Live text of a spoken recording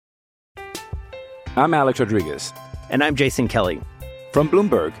I'm Alex Rodriguez. And I'm Jason Kelly. From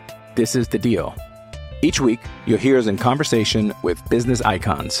Bloomberg, this is The Deal. Each week, you'll hear us in conversation with business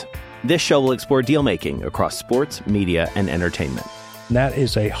icons. This show will explore deal-making across sports, media, and entertainment. That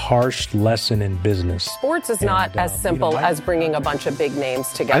is a harsh lesson in business. Sports is not as simple as bringing a bunch of big names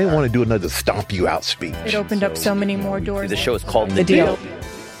together. I didn't want to do another stomp you out speech. It opened up so many more doors. The show is called The Deal.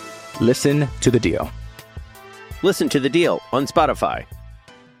 Listen to The Deal. Listen to The Deal on Spotify.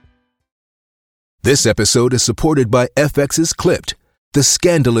 This episode is supported by FX's Clipped, the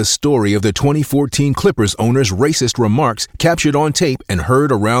scandalous story of the 2014 Clippers owner's racist remarks captured on tape and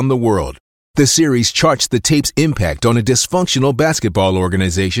heard around the world. The series charts the tape's impact on a dysfunctional basketball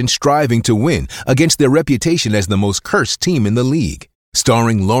organization striving to win against their reputation as the most cursed team in the league.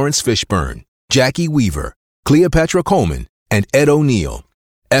 Starring Lawrence Fishburne, Jackie Weaver, Cleopatra Coleman, and Ed O'Neill.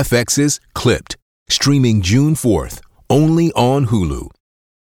 FX's Clipped, streaming June 4th, only on Hulu.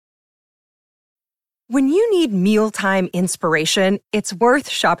 When you need mealtime inspiration, it's worth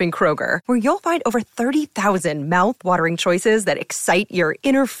shopping Kroger, where you'll find over 30,000 mouth-watering choices that excite your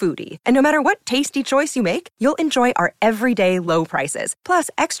inner foodie. And no matter what tasty choice you make, you'll enjoy our everyday low prices, plus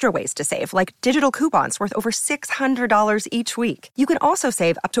extra ways to save, like digital coupons worth over $600 each week. You can also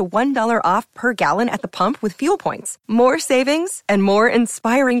save up to $1 off per gallon at the pump with fuel points. More savings and more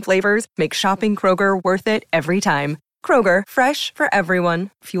inspiring flavors make shopping Kroger worth it every time. Kroger, fresh for everyone.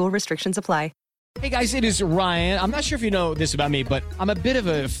 Fuel restrictions apply. Hey guys, it is Ryan. I'm not sure if you know this about me, but I'm a bit of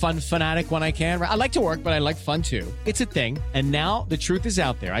a fun fanatic when I can. I like to work, but I like fun too. It's a thing. And now the truth is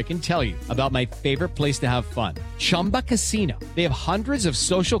out there. I can tell you about my favorite place to have fun. Chumba Casino. They have hundreds of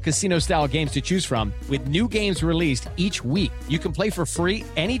social casino style games to choose from with new games released each week. You can play for free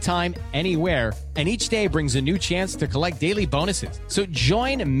anytime, anywhere. And each day brings a new chance to collect daily bonuses. So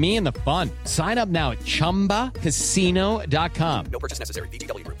join me in the fun. Sign up now at ChumbaCasino.com. No purchase necessary.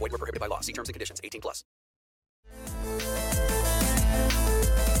 VGW. Void where prohibited by law. See terms and conditions. 18+.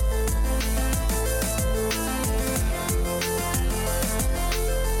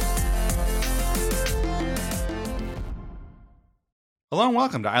 Hello and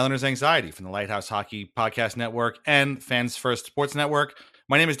welcome to Islanders Anxiety from the Lighthouse Hockey Podcast Network and Fans First Sports Network.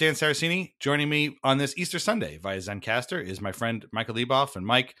 My name is Dan Saracini. Joining me on this Easter Sunday via Zencaster is my friend Michael Leboff. And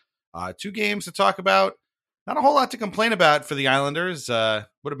Mike, two games to talk about. Not a whole lot to complain about for the Islanders.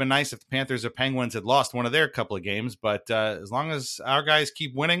 Would have been nice if the Panthers or Penguins had lost one of their couple of games. But as long as our guys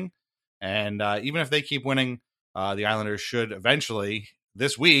keep winning, and even if they keep winning, the Islanders should eventually,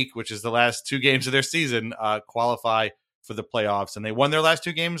 this week, which is the last two games of their season, qualify for the playoffs. And they won their last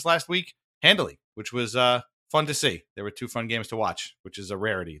two games last week handily, which was fun to see. There were two fun games to watch, which is a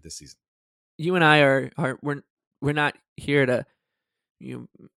rarity this season. You and I we're not here to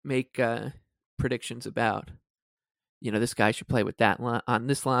make predictions about this guy should play with that on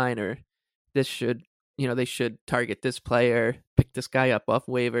this line, or this should they should target this player, pick this guy up off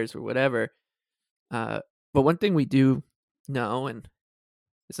waivers or whatever. But one thing we do know, and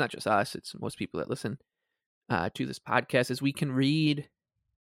it's not just us, it's most people that listen to this podcast, is we can read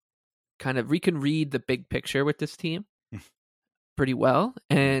the big picture with this team pretty well.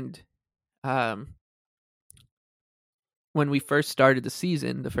 And when we first started the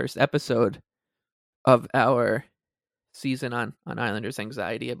season, the first episode of our season on Islanders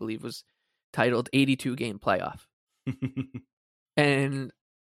Anxiety, I believe, was titled 82 Game Playoff. And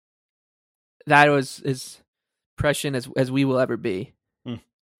that was as prescient as we will ever be,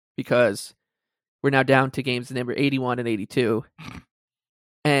 because we're now down to games number 81 and 82.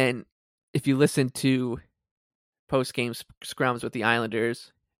 And if you listen to post-game scrums with the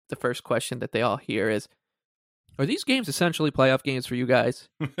Islanders, the first question that they all hear is, are these games essentially playoff games for you guys?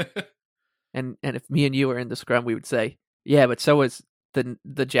 And if me and you were in the scrum, we would say, yeah, but so is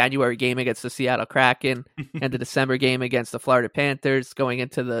the January game against the Seattle Kraken and the December game against the Florida Panthers going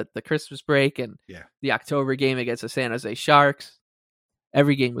into the Christmas break, and the October game against the San Jose Sharks.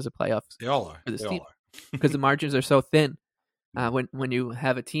 Every game was a playoff. They all are. For this team, because the margins are so thin. When you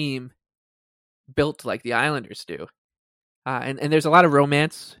have a team built like the Islanders do, and there's a lot of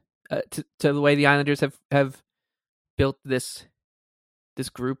romance to the way the Islanders have built this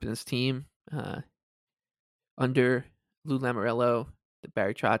group and this team under Lou Lamoriello,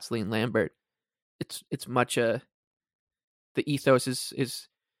 Barry Trotz, Lean Lambert. It's much the ethos is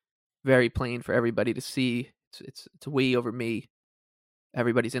very plain for everybody to see. It's we over me.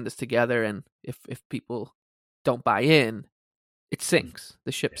 Everybody's in this together, and if people don't buy in, it sinks.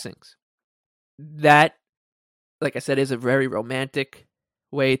 The ship sinks. That, like I said, is a very romantic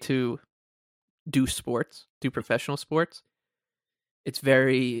way to do sports, do professional sports. It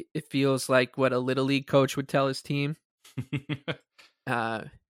feels like what a little league coach would tell his team.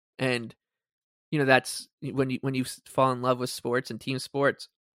 And that's when you fall in love with sports and team sports,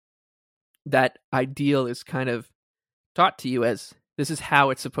 that ideal is kind of taught to you as this is how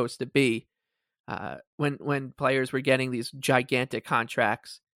it's supposed to be. When players were getting these gigantic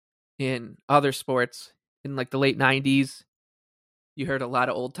contracts in other sports in like the late 90s, you heard a lot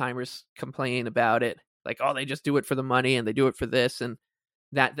of old timers complain about it. Like, oh, they just do it for the money and they do it for this. And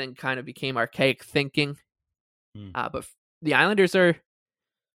that then kind of became archaic thinking. But the Islanders are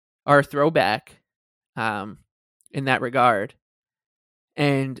a throwback in that regard.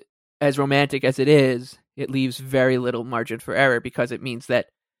 And as romantic as it is, it leaves very little margin for error because it means that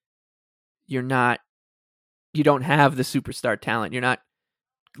you don't have the superstar talent. You're not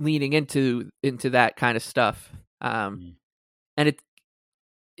leaning into that kind of stuff. And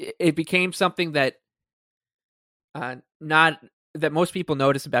it became something that that most people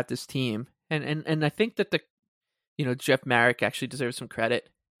notice about this team. And I think that Jeff Marek actually deserves some credit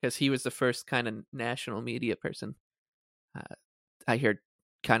because he was the first kind of national media person I heard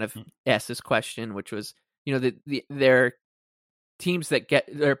kind of ask this question, which was, there are teams there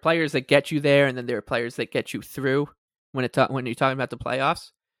are players that get you there, and then there are players that get you through when you're talking about the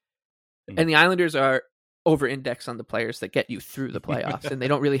playoffs. And the Islanders are over-indexed on the players that get you through the playoffs, and they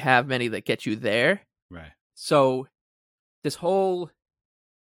don't really have many that get you there. Right. So this whole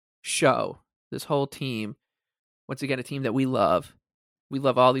show, this whole team, once again, a team that we love. We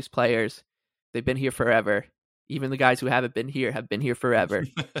love all these players. They've been here forever. Even the guys who haven't been here have been here forever.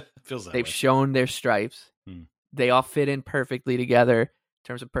 Feels that They've way. shown their stripes. They all fit in perfectly together in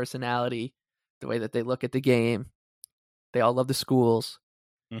terms of personality, the way that they look at the game. They all love the schools.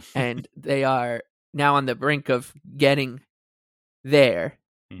 And they are now on the brink of getting there.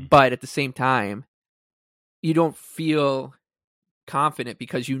 But at the same time, you don't feel confident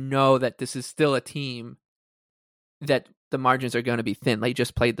because you know that this is still a team that the margins are going to be thin. They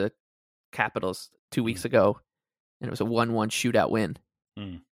just played the Capitals 2 weeks ago, and it was a 1-1 shootout win.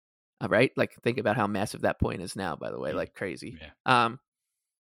 All right? Like, think about how massive that point is now, by the way, like crazy. Yeah.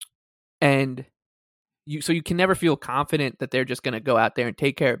 And you can never feel confident that they're just going to go out there and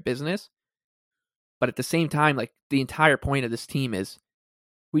take care of business. But at the same time, like, the entire point of this team is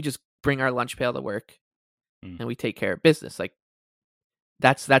we just bring our lunch pail to work and we take care of business. Like,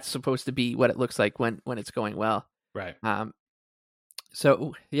 that's supposed to be what it looks like when it's going well. Right.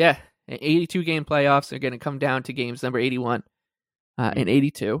 So yeah, 82 game playoffs are going to come down to games number 81 and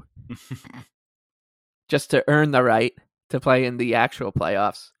 82 just to earn the right to play in the actual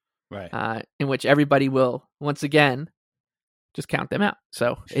playoffs. Right. In which everybody will once again just count them out.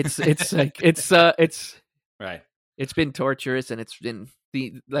 So it's like it's right. It's been torturous, and it's been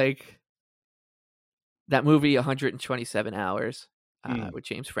that movie 127 Hours with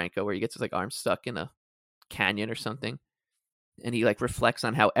James Franco, where he gets his like arm stuck in a canyon or something, and he like reflects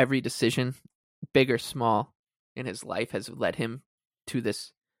on how every decision, big or small, in his life has led him to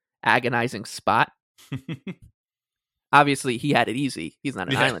this agonizing spot. Obviously, he had it easy. He's not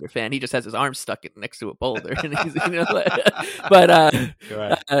an Islander fan. He just has his arm stuck next to a boulder. And he's, but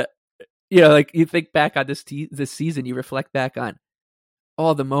like you think back on this season, you reflect back on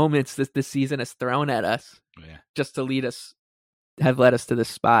all the moments this season has thrown at us, just to have led us to this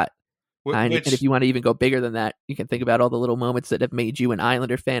spot. And if you want to even go bigger than that, you can think about all the little moments that have made you an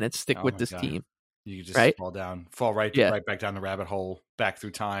Islander fan and stick with this team. You could just fall right back down the rabbit hole, back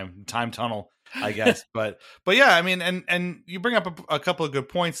through time tunnel, I guess. but yeah, I mean, and you bring up a couple of good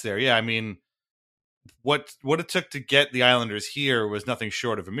points there. Yeah, I mean, what it took to get the Islanders here was nothing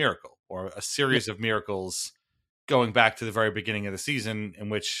short of a miracle, or a series of miracles going back to the very beginning of the season, in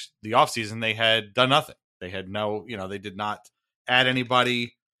which the offseason they had done nothing. They had they did not add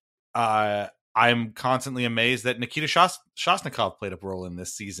anybody. I'm constantly amazed that Nikita Shostakov played a role in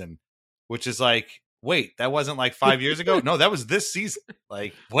this season, which is like, wait, that wasn't like 5 years ago? No, that was this season.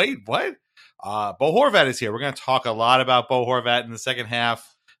 Like, wait, what? Bo Horvat is here. We're going to talk a lot about Bo Horvat in the second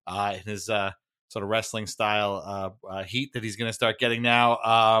half, in his sort of wrestling style heat that he's going to start getting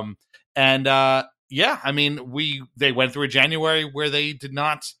now. Yeah, I mean, they went through a January where they did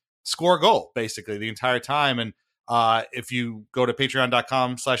not score a goal basically the entire time. And if you go to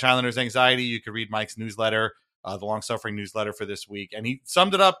patreon.com/IslandersAnxiety, you can read Mike's newsletter, the long-suffering newsletter for this week. And he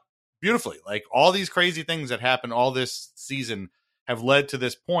summed it up beautifully. Like, all these crazy things that happened all this season have led to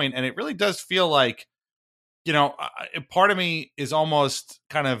this point. And it really does feel like, part of me is almost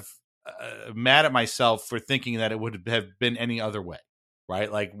kind of mad at myself for thinking that it would have been any other way,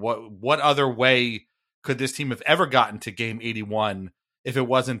 right? Like, what other way could this team have ever gotten to game 81 if it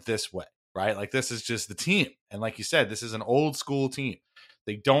wasn't this way, right? Like, this is just the team. And like you said, this is an old school team.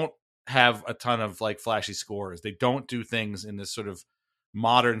 They don't have a ton of like flashy scores. They don't do things in this sort of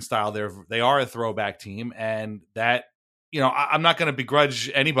modern style. They are a throwback team, and that, I'm not going to begrudge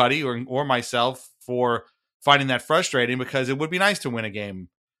anybody or myself for finding that frustrating, because it would be nice to win a game,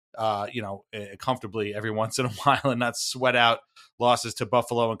 comfortably every once in a while and not sweat out losses to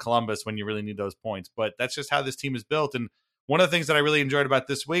Buffalo and Columbus when you really need those points. But that's just how this team is built. And one of the things that I really enjoyed about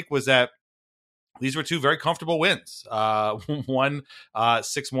this week was that these were two very comfortable wins. One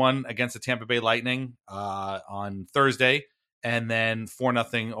 6-1 against the Tampa Bay Lightning on Thursday, and then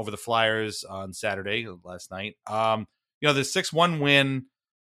 4-0 over the Flyers on Saturday, last night. The 6-1 win,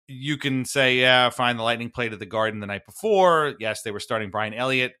 you can say, yeah, fine, the Lightning played at the Garden the night before. Yes, they were starting Brian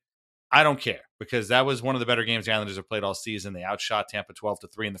Elliott. I don't care, because that was one of the better games the Islanders have played all season. They outshot Tampa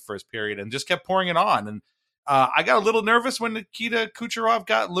 12-3 in the first period and just kept pouring it on. And I got a little nervous when Nikita Kucherov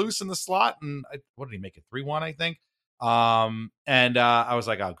got loose in the slot, and what did he make it, 3-1, I think? And I was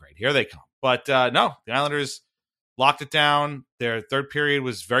like, oh, great, here they come. But no, the Islanders locked it down. Their third period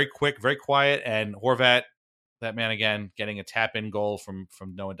was very quick, very quiet, and Horvat, that man again, getting a tap-in goal from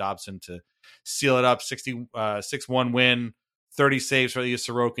Noah Dobson to seal it up. 6-1 win, 30 saves for Ilya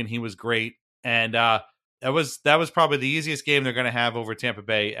Sorokin. He was great, and that was probably the easiest game they're going to have over Tampa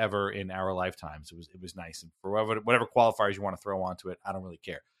Bay ever in our lifetimes. It was nice, and for whatever qualifiers you want to throw onto it, I don't really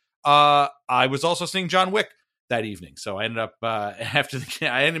care. I was also seeing John Wick that evening, so I ended up after the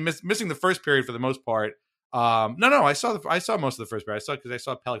game, I ended missing the first period for the most part. No, I saw most of the first period. I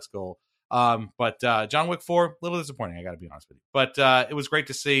saw Pelech's goal. But John Wick 4, a little disappointing, I got to be honest with you. But it was great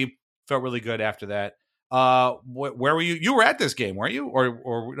to see. Felt really good after that. Where were you? You were at this game, weren't you?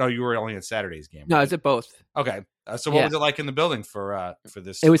 Or no, you were only at Saturday's game. No, I was at both. Okay. So what was it like in the building for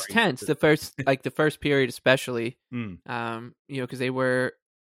this? It was tense. The first period especially. Because they were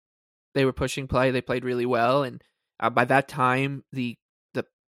pushing play. They played really well, and by that time the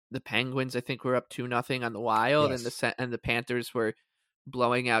Penguins, I think, were up 2-0 on the Wild, yes. and the Panthers were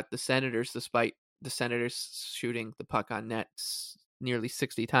blowing out the Senators, despite the Senators shooting the puck on net nearly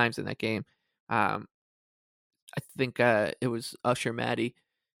 60 times in that game. I think it was Usher Maddie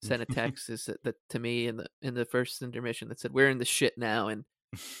sent a text to me in the first intermission that said, "We're in the shit now," and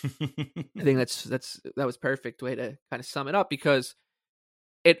I think that was perfect way to kind of sum it up, because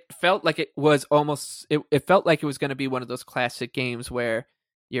it felt like it was almost it felt like it was going to be one of those classic games where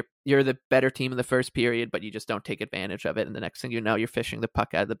you're the better team in the first period, but you just don't take advantage of it, and the next thing you know, you're fishing the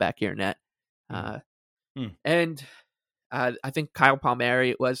puck out of the back of your net. And I think Kyle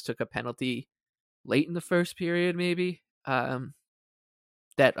Palmieri took a penalty late in the first period, maybe. That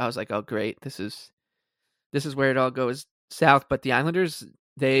I was like, oh great, this is where it all goes south. But the Islanders,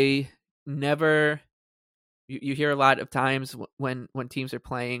 they never. You hear a lot of times when teams are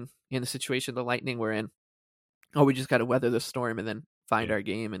playing in the situation the Lightning were in, oh, we just got to weather the storm and then find our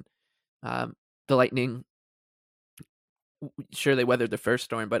game. And the Lightning, sure, they weathered the first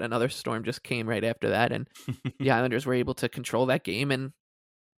storm, but another storm just came right after that, and the Islanders were able to control that game. And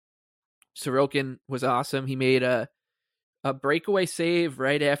Sorokin was awesome. He made a breakaway save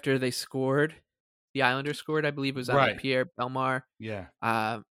right after they scored. The Islanders scored, I believe it was on Pierre Bellemare. Yeah.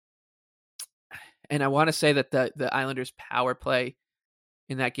 And I want to say that the Islanders' power play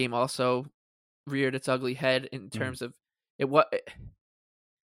in that game also reared its ugly head in terms of it.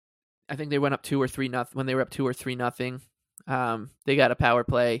 I think they went up 2 or 3-0 when they were up 2 or 3-0. They got a power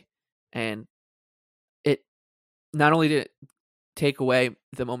play, and it not only did it take away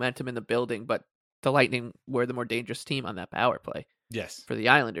the momentum in the building, but the Lightning were the more dangerous team on that power play. Yes, for the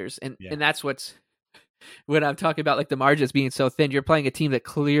Islanders, and that's what's when I'm talking about like the margins being so thin. You're playing a team that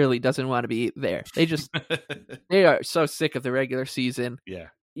clearly doesn't want to be there. They are so sick of the regular season. Yeah,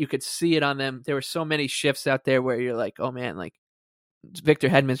 you could see it on them. There were so many shifts out there where you're like, oh man, like Victor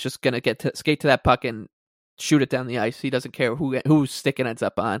Hedman's just gonna skate to that puck and shoot it down the ice. He doesn't care whose stick it ends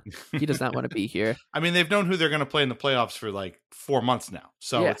up on. He does not want to be here. I mean, they've known who they're going to play in the playoffs for like 4 months now,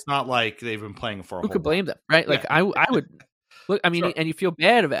 so it's not like they've been playing for. Who could blame them, right? Like I would look. I mean, and you feel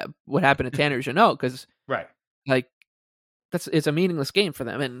bad about what happened to Tanner Jeannot because like it's a meaningless game for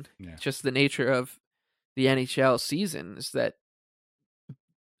them, and it's just the nature of the NHL season is that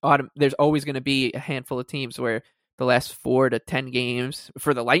there's always going to be a handful of teams where the last 4 to 10 games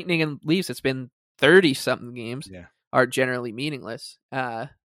for the Lightning and Leafs, it's been 30-something games are generally meaningless.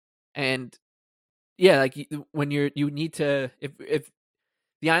 And like when you need to, if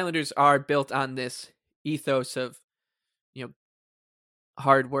the Islanders are built on this ethos of,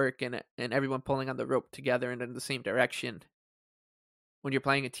 hard work and everyone pulling on the rope together and in the same direction, when you're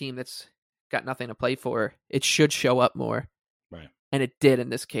playing a team that's got nothing to play for, it should show up more. Right. And it did in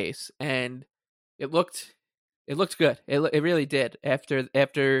this case. And it looked good. It really did.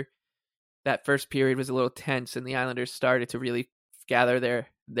 After that first period was a little tense and the Islanders started to really gather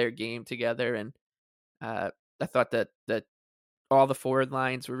their game together. And I thought that all the forward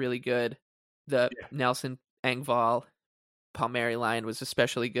lines were really good. The Nelson, Engvall, Palmieri line was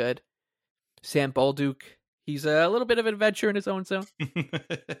especially good. Sam Bolduc, he's a little bit of an adventure in his own zone.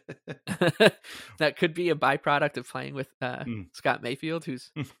 That could be a byproduct of playing with Scott Mayfield,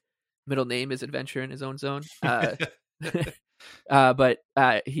 whose middle name is Adventure in his own zone. But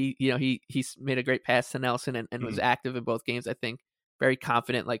he's made a great pass to Nelson and was active in both games. I think very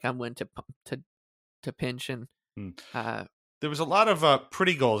confident, like I'm when to pinch. And there was a lot of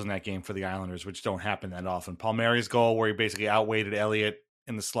pretty goals in that game for the Islanders, which don't happen that often. Palmieri's goal, where he basically outweighted Elliott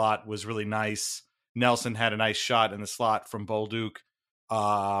in the slot, was really nice. Nelson had a nice shot in the slot from Bolduc.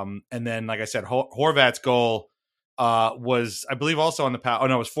 And then, like I said, Horvat's goal was, I believe, also on the power. Oh,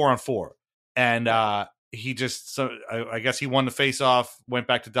 no, it was 4-on-4. And he just, I guess he won the face-off, went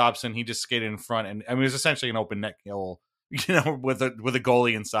back to Dobson. He just skated in front. And I mean, it was essentially an open net goal, with a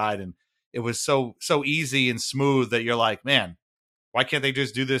goalie inside. And it was so easy and smooth that you're like, man, why can't they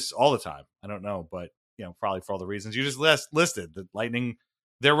just do this all the time? I don't know, but probably for all the reasons you just listed. The Lightning,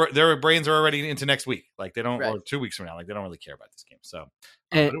 their brains are already into next week. Like they don't, or 2 weeks from now, like they don't really care about this game. So,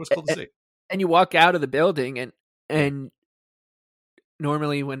 but it was cool to see. And you walk out of the building, and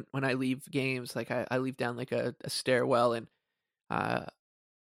normally when I leave games, like I leave down like a stairwell, and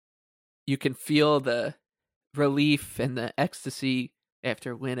you can feel the relief and the ecstasy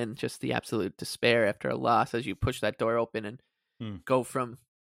after win, and just the absolute despair after a loss as you push that door open and go from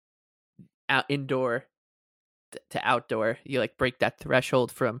indoor to outdoor. You like break that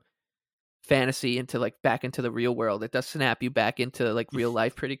threshold from fantasy into like back into the real world. It does snap you back into like real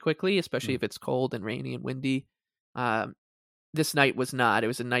life pretty quickly, especially if it's cold and rainy and windy. This night was not. It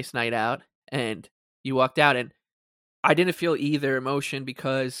was a nice night out, and you walked out, and I didn't feel either emotion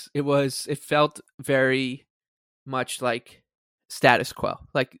because it felt very much like status quo.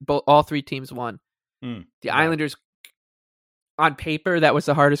 Like all three teams won. The Islanders, on paper, that was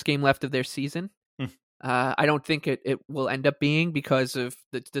the hardest game left of their season. I don't think it will end up being because of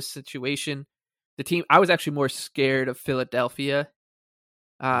the situation. The team, I was actually more scared of Philadelphia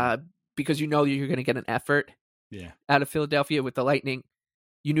because you're going to get an effort out of Philadelphia. With the Lightning,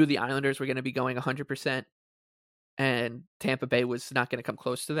 you knew the Islanders were going to be going 100%, and Tampa Bay was not going to come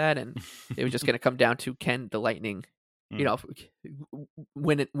close to that, and it was just going to come down to, can the Lightning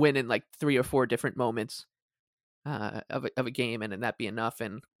win in like 3 or 4 different moments of a game, and that be enough.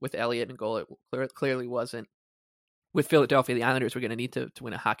 And with Elliott in goal, it clearly wasn't. With Philadelphia, the Islanders were going to need to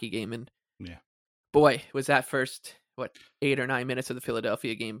win a hockey game, and boy, was that first 8 or 9 minutes of the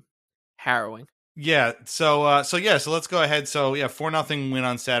Philadelphia game harrowing. So let's go ahead. 4-0 win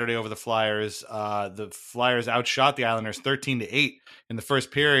on Saturday over the Flyers. The Flyers outshot the Islanders 13-8 in the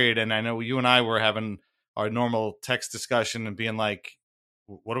first period, and I know you and I were having our normal text discussion and being like,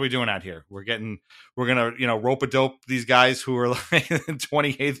 what are we doing out here? We're gonna, rope-a-dope these guys who are like the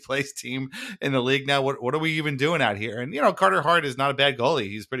 28th place team in the league now. What are we even doing out here? And, Carter Hart is not a bad goalie.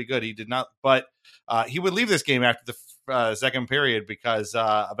 He's pretty good. He did not, but he would leave this game after the second period because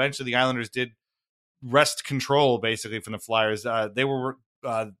eventually the Islanders did wrest control basically from the Flyers. They went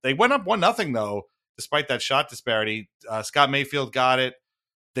up 1-0 though, despite that shot disparity. Scott Mayfield got it.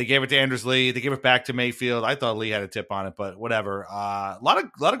 They gave it to Anders Lee. They gave it back to Mayfield. I thought Lee had a tip on it, but whatever. A lot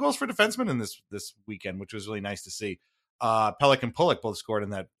of goals for defensemen in this weekend, which was really nice to see. Pelech and Pulock both scored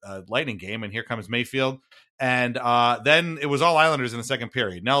in that Lightning game, and here comes Mayfield. And then it was all Islanders in the second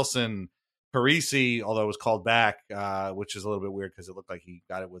period. Nelson, Parisi, although it was called back, which is a little bit weird because it looked like he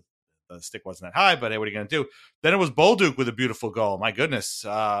got it with the stick wasn't that high, but hey, what are you going to do? Then it was Bolduc with a beautiful goal. My goodness,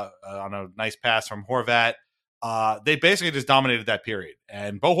 on a nice pass from Horvat. They basically just dominated that period.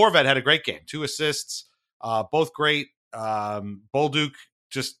 And Bo Horvat had a great game. 2 assists, both great. Bolduc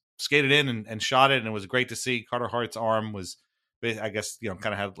just skated in and shot it, and it was great to see. Carter Hart's arm was, I guess,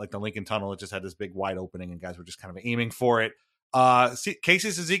 kind of had like the Lincoln Tunnel. It just had this big wide opening, and guys were just kind of aiming for it. Casey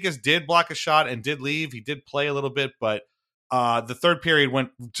Cizikas did block a shot and did leave. He did play a little bit, but the third period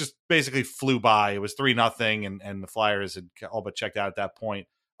just basically flew by. It was 3-0, and the Flyers had all but checked out at that point.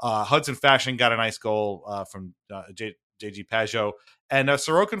 Hudson Fasching got a nice goal from JG Pageau. And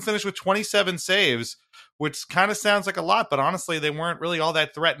Sorokin finished with 27 saves, which kind of sounds like a lot, but honestly, they weren't really all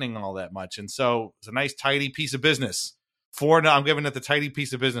that threatening all that much. And so it's a nice, tidy piece of business. I'm giving it the Tidy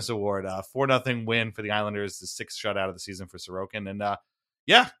Piece of Business Award. 4-0 win for the Islanders, the 6th shutout of the season for Sorokin. And,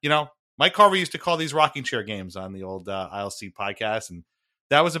 Mike Carver used to call these rocking chair games on the old ILC podcast, and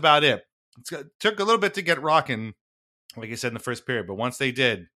that was about it. It took a little bit to get rocking, like I said, in the first period, but once they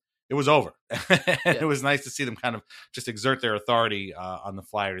did, it was over. It was nice to see them kind of just exert their authority on the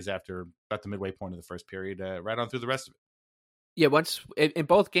Flyers after about the midway point of the first period, right on through the rest of it. Yeah, once in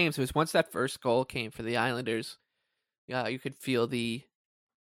both games, it was once that first goal came for the Islanders, you could feel the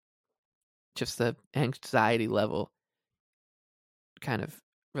anxiety level kind of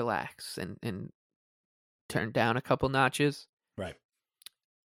relax and turn down a couple notches. Right.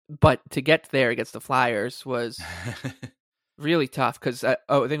 But to get there against the Flyers was really tough because I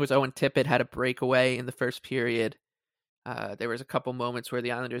think it was Owen Tippett had a breakaway in the first period. There was a couple moments where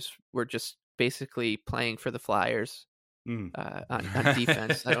the Islanders were just basically playing for the Flyers on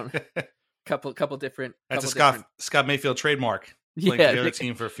defense. I don't couple different. That's a Scott Mayfield trademark. Playing for the other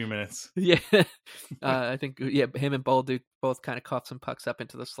team for a few minutes. Yeah, I think him and Bolduc both kind of caught some pucks up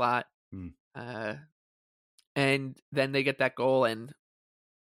into the slot, and then they get that goal, and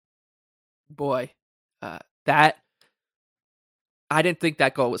boy, that I didn't think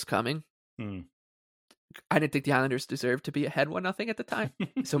that goal was coming. I didn't think the Islanders deserved to be ahead 1-0 at the time,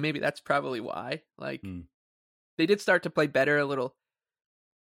 so maybe that's probably why. Like they did start to play better a little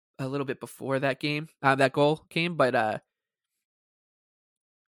bit before that game, that goal came, but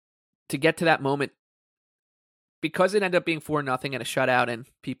to get to that moment, because it ended up being 4-0 and a shutout, and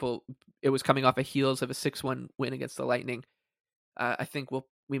it was coming off the heels of a 6-1 win against the Lightning. I think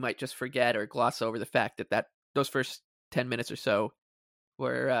we might just forget or gloss over the fact that those first 10 minutes or so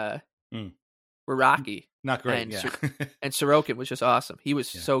were rocky. Not great, and, yeah. And Sorokin was just awesome. He was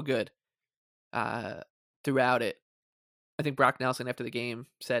so good throughout it. I think Brock Nelson after the game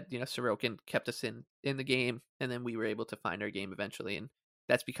said, Sorokin kept us in the game, and then we were able to find our game eventually, and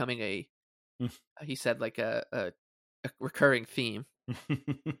that's becoming he said, like a recurring theme,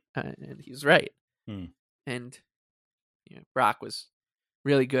 and he's right. And Brock was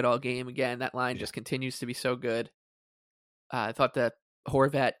really good all game. Again, that line just continues to be so good. I thought the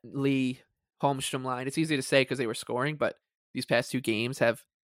Horvat, Lee, Holmstrom line, it's easy to say because they were scoring, but these past two games have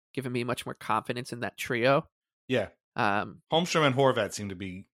given me much more confidence in that trio. Yeah. Holmstrom and Horvat seem to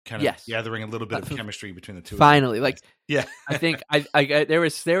be kind of gathering a little bit of chemistry between the two. Finally, of them. Yeah. I think there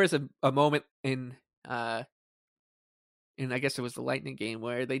was a moment in I guess it was the Lightning game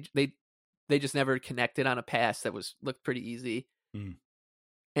where they just never connected on a pass that looked pretty easy.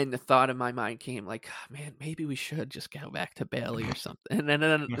 And the thought in my mind came like, oh, man, maybe we should just go back to Bailey or something. And then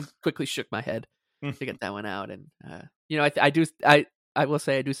I quickly shook my head to get that one out. And I will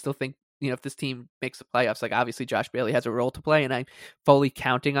say I do still think, if this team makes the playoffs, like obviously Josh Bailey has a role to play, and I'm fully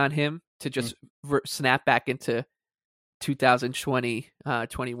counting on him to just snap back into 2020-21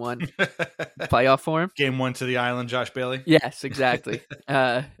 playoff form. Game 1 to the Island, Josh Bailey. Yes, exactly.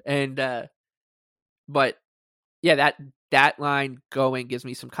 But yeah, that line going gives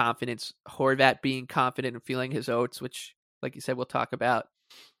me some confidence. Horvat being confident and feeling his oats, which, like you said, we'll talk about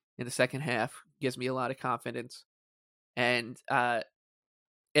in the second half, gives me a lot of confidence. And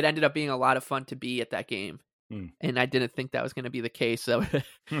it ended up being a lot of fun to be at that game. And I didn't think that was going to be the case. So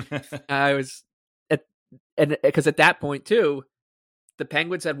I was, because at that point too, the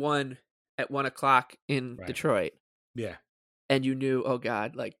Penguins had won at 1:00 in Detroit. Yeah. And you knew, oh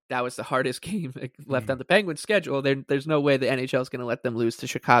God, like that was the hardest game left on the Penguins schedule. There's no way the NHL is going to let them lose to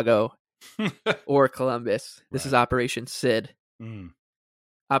Chicago or Columbus. This is Operation Sid.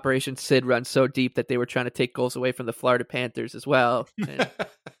 Operation Sid runs so deep that they were trying to take goals away from the Florida Panthers as well. And,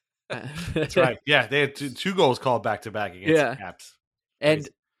 that's right. Yeah, they had two goals called back to back against the Caps. And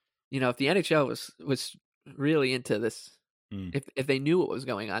if the NHL was really into this, if they knew what was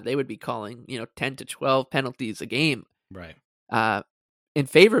going on, they would be calling 10 to 12 penalties a game. Right. In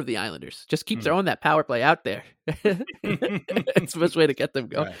favor of the Islanders. Just keep throwing that power play out there. It's the best way to get them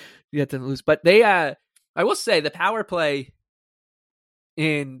going. Get them loose. But they, I will say, the power play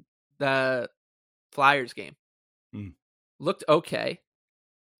in the Flyers game looked okay,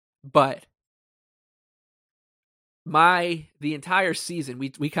 but the entire season,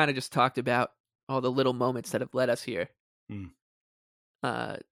 we kind of just talked about all the little moments that have led us here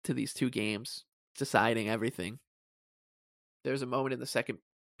to these two games, deciding everything. There's a moment in the second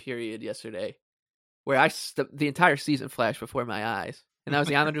period yesterday where the entire season flashed before my eyes, and that was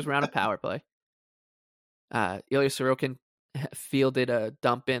the Islanders were on a power play. Ilya Sorokin fielded a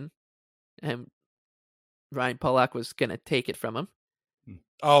dump in, and Ryan Pulock was going to take it from him.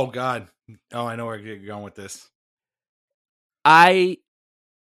 Oh, God. Oh, I know where you're going with this. I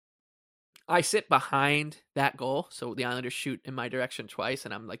sit behind that goal, so the Islanders shoot in my direction twice,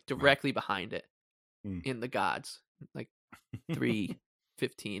 and I'm like directly behind it in the gods, like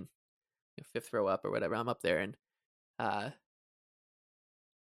 3:15, fifth row up or whatever. I'm up there, and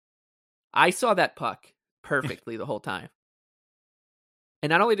I saw that puck perfectly the whole time. And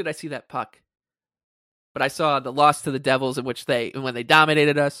not only did I see that puck, but I saw the loss to the Devils when they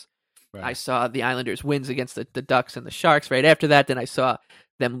dominated us. Right. I saw the Islanders wins against the Ducks and the Sharks right after that. Then I saw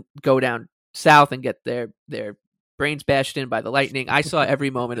them go down south and get their brains bashed in by the Lightning. I saw every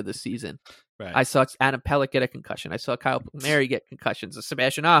moment of the season. Right. I saw Adam Pelech get a concussion. I saw Kyle Palmieri get concussions.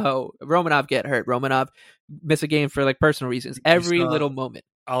 Sebastian Aho, Romanov get hurt. Romanov miss a game for like personal reasons. Every little moment.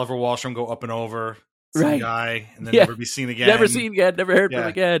 Oliver Wahlstrom go up and over right. guy and then never be seen again. Never seen again. Never heard from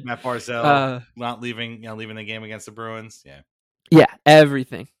again. Matt Barzal not leaving the game against the Bruins. Yeah. Yeah.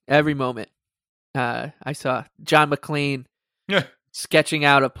 Everything. Every moment. I saw John McClain sketching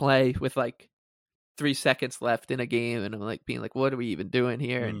out a play with like 3 seconds left in a game, and I'm like being like, "What are we even doing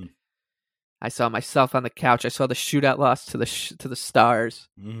here?" And I saw myself on the couch. I saw the shootout loss to the Stars.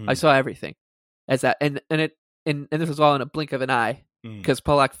 I saw everything as that, and this was all in a blink of an eye because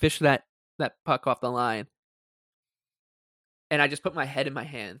Polak fished that puck off the line, and I just put my head in my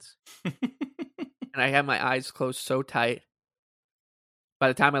hands, and I had my eyes closed so tight. By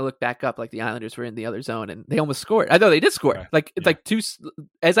the time I looked back up, like the Islanders were in the other zone and they almost scored. I know they did score. Right.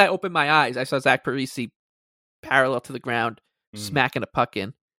 As I opened my eyes, I saw Zach Parise parallel to the ground, smacking a puck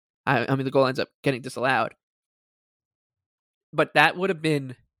in. I mean, the goal ends up getting disallowed. But that would have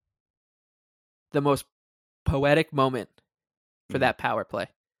been the most poetic moment for that power play.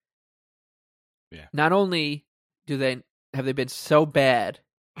 Yeah. Not only have they been so bad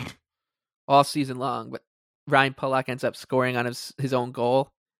all season long, but Ryan Pulock ends up scoring on his own goal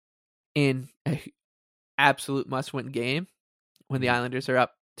in an absolute must-win game when the Islanders are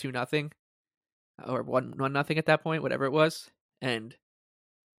up 2-0 or 1-0 at that point, whatever it was. And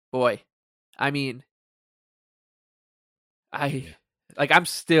boy, I mean, I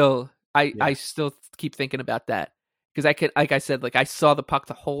still keep thinking about that because I saw the puck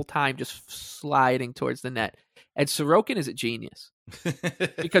the whole time just sliding towards the net. And Sorokin is a genius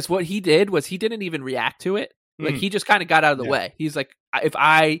because what he did was he didn't even react to it. Like he just kind of got out of the way. He's like,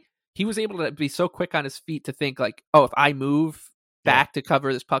 he was able to be so quick on his feet to think like, oh, if I move back to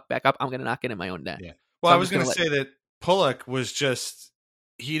cover this puck back up, I'm going to knock it in my own net. Yeah. Well, so I was going to say that Pulock was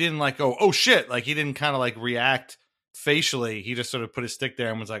he didn't like go, oh shit. Like he didn't kind of like react facially. He just sort of put his stick there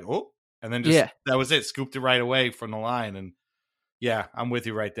and was like, oh, and then that was it. Scooped it right away from the line. And yeah, I'm with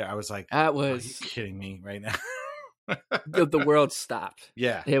you right there. I was like, are you kidding me right now? The world stopped.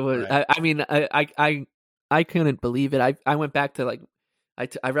 Yeah, it was. Right. I mean, I couldn't believe it. I went back to like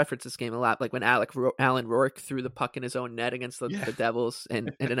I referenced this game a lot, like when Alan Rourke threw the puck in his own net against the Devils,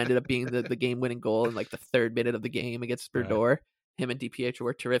 and it ended up being the game winning goal in like the 3rd minute of the game against Berdor. Right. Him and DiPietro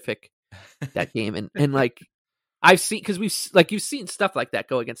were terrific that game, and like I've seen because you've seen stuff like that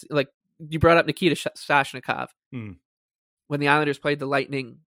go against, like you brought up Nikita Soshnikov when the Islanders played the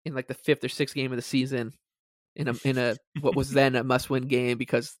Lightning in like the 5th or 6th game of the season. In a what was then a must-win game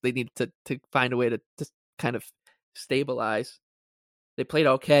because they needed to find a way to kind of stabilize. They played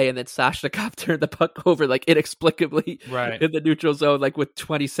okay, and then Soshnikov turned the puck over like inexplicably in the neutral zone, like with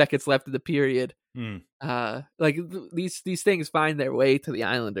 20 seconds left in the period. Like these things find their way to the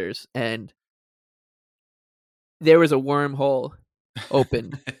Islanders, and there was a wormhole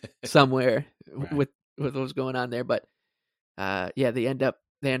opened somewhere with what was going on there. But they end up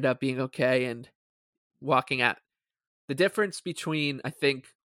being okay and walking out. The difference between, I think,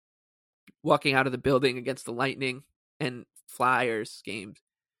 walking out of the building against the Lightning and Flyers games,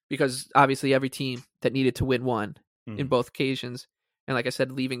 because obviously every team that needed to win won in both occasions. And like I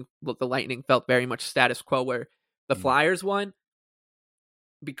said, leaving the Lightning felt very much status quo, where the Flyers won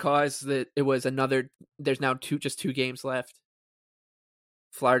because it was there's now just 2 games left.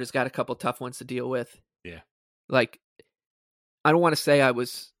 Florida's got a couple tough ones to deal with. Yeah. Like, I don't want to say I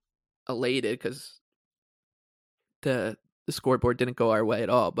was elated because the scoreboard didn't go our way at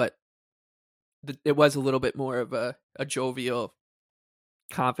all, but it was a little bit more of a jovial,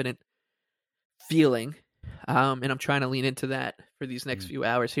 confident feeling. And I'm trying to lean into that for these next few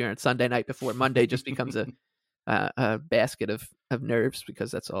hours here on Sunday night before Monday just becomes a basket of nerves, because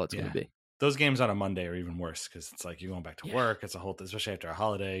that's all it's going to be. Those games on a Monday are even worse because it's like you're going back to work. It's a whole, especially after a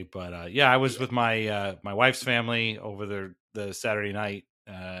holiday. But I was with my wife's family over the Saturday night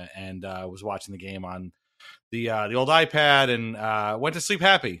and was watching the game on the old iPad, and went to sleep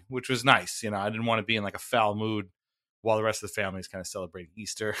happy, which was nice. You know, I didn't want to be in like a foul mood while the rest of the family is kind of celebrating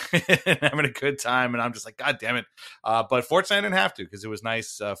Easter and having a good time. And I'm just like, God damn it. But fortunately I didn't have to, because it was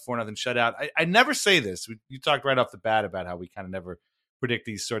nice. 4-0 shutout. I never say this. You talked right off the bat about how we kind of never predict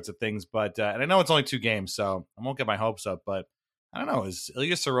these sorts of things, but and I know it's only 2 games, so I won't get my hopes up, but I don't know. Is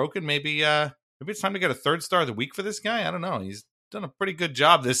Ilya Sorokin maybe it's time to get a 3rd star of the week for this guy? I don't know. He's done a pretty good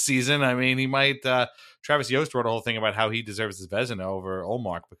job this season. I mean, he might. Travis Yost wrote a whole thing about how he deserves his Vezina over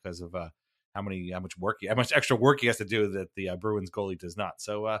Ullmark because of how much extra work he has to do that the Bruins goalie does not.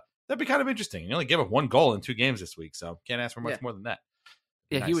 So that'd be kind of interesting. You only gave up 1 goal in 2 games this week, so can't ask for much more than that.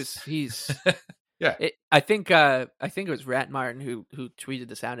 Yeah, nice. he's yeah. I think it was Rat Martin who tweeted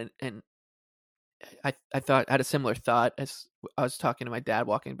this out, and I had a similar thought as I was talking to my dad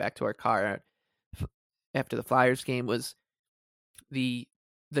walking back to our car after the Flyers game. Was the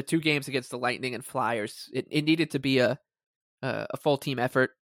 2 games against the Lightning and Flyers, it needed to be a full team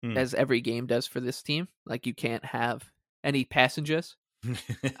effort, as every game does for this team. Like, you can't have any passengers,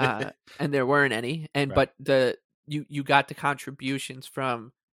 and there weren't any. And Right. but you got the contributions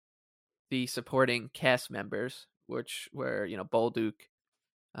from the supporting cast members, which were Bolduc,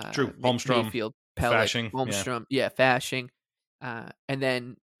 True, Holmstrom, Mayfield, Pelech, Fasching, Holmstrom, Fasching, and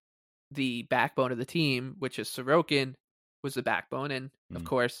then the backbone of the team, which is Sorokin, was the backbone, and of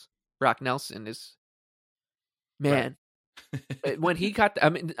course Brock Nelson is man. Right. When he got,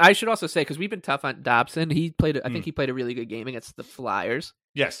 I should also say, because we've been tough on Dobson, I think he played a really good game against the Flyers.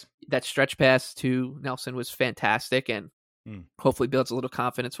 Yes, that stretch pass to Nelson was fantastic, and hopefully builds a little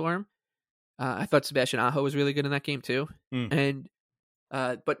confidence for him. I thought Sebastian Aho was really good in that game too, and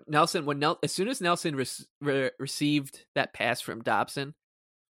but Nelson, as soon as Nelson received that pass from Dobson,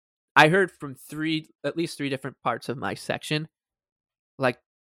 I heard from at least three different parts of my section, like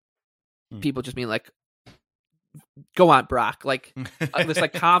people just being like, "Go on, Brock!" Like this,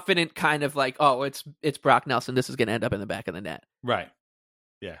 like confident kind of like, "Oh, it's Brock Nelson. This is going to end up in the back of the net." Right.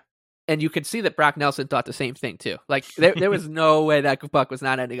 Yeah. And you could see that Brock Nelson thought the same thing too. Like there was no way that puck was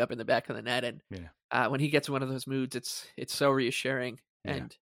not ending up in the back of the net. And when he gets one of those moods, it's so reassuring.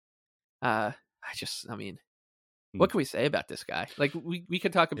 And what can we say about this guy? Like we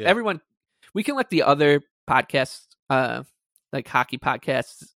can talk about everyone. We can let the other podcasts, like hockey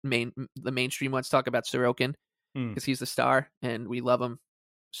podcasts, the mainstream ones, talk about Sorokin because he's the star and we love him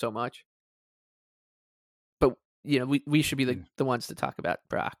so much. But we should be the ones to talk about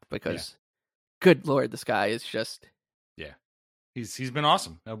Brock because, good Lord, this guy is just he's been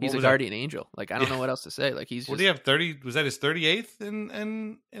awesome. He's a guardian angel. Like I don't know what else to say. Like he's. What do you have? 30? Was that his 38th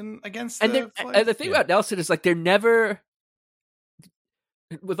in against? And the thing about Nelson is like they're never.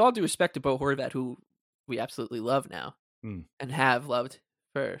 With all due respect to Bo Horvat, who we absolutely love now and have loved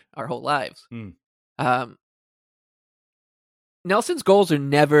for our whole lives, Nelson's goals are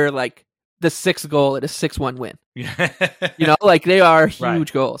never like the 6th goal at a 6-1 win. Like they are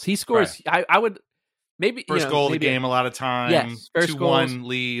huge goals. He scores. Right. I would maybe first goal of the game a lot of time. Yes, 2-1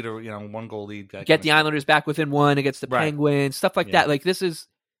 lead or 1 goal lead. Get the Islanders back within 1 against the Penguins, stuff like that. Like this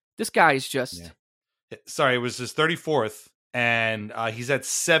guy is just. Yeah. Sorry, it was his 34th. And he's had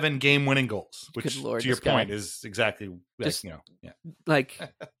 7 game-winning goals, which, Lord, to your point, is exactly just, like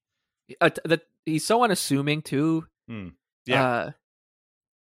he's so unassuming too. You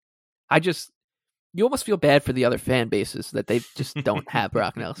almost feel bad for the other fan bases that they just don't have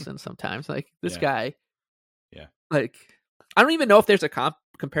Brock Nelson sometimes. Like this guy, like I don't even know if there's a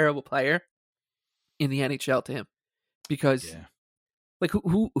comparable player in the NHL to him because, like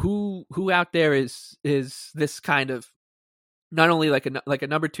who out there is this kind of. Not only like a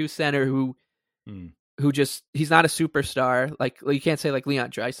number 2 center who just he's not a superstar. Like you can't say like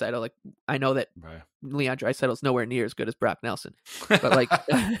Leon Draisaitl. Like I know that Leon Draisaitl is nowhere near as good as Brock Nelson, but like,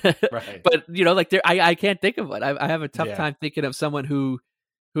 but like there I can't think of one. I have a tough time thinking of someone who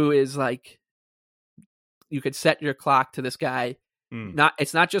is like you could set your clock to this guy.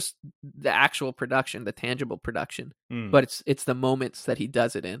 It's not just the actual production, the tangible production, but it's the moments that he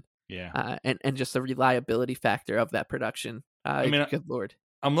does it in. And just the reliability factor of that production. Good Lord.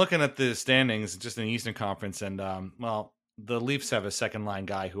 I'm looking at the standings just in the Eastern Conference, and the Leafs have a second line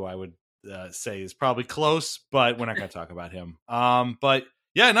guy who I would say is probably close, but we're not going to talk about him. But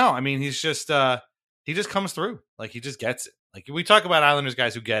he's just he just comes through, like he just gets it. Like we talk about Islanders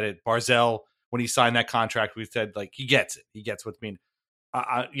guys who get it. Barzal, when he signed that contract, we said like he gets it. He gets what's mean.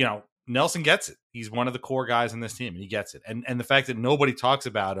 Nelson gets it. He's one of the core guys in this team, and he gets it. And the fact that nobody talks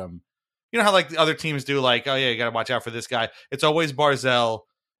about him. You know how like the other teams do, like, oh yeah, you got to watch out for this guy. It's always Barzal.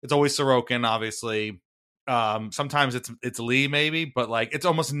 It's always Sorokin, obviously. Sometimes it's Lee, maybe, but like it's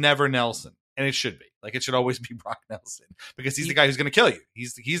almost never Nelson, and it should be. Like it should always be Brock Nelson because he's the guy who's going to kill you.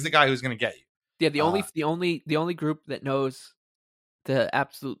 He's the guy who's going to get you. Yeah, the only group that knows the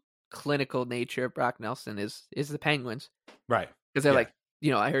absolute clinical nature of Brock Nelson is the Penguins, right? Because they're like,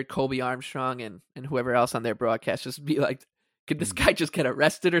 I heard Colby Armstrong and whoever else on their broadcast just be like. Could this guy just get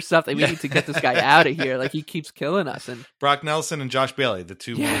arrested or something? We need to get this guy out of here. Like he keeps killing us. And Brock Nelson and Josh Bailey, the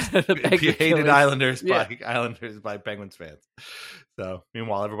two most hated Islanders by Penguins fans. So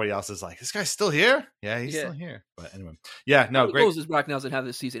meanwhile, everybody else is like, "This guy's still here? Yeah, he's still here." But anyway, how many goals does Brock Nelson have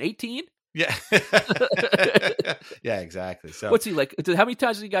this season? 18. Yeah. Yeah, exactly. So what's he like? How many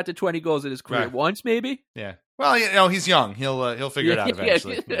times has he got to 20 goals in his career? Right. Once, maybe? Yeah. Well, he's young. He'll figure it out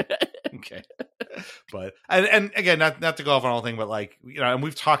eventually. Yeah. Okay. But and again, not to go off on the whole thing, but like, and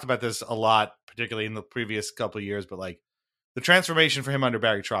we've talked about this a lot, particularly in the previous couple of years, but like the transformation for him under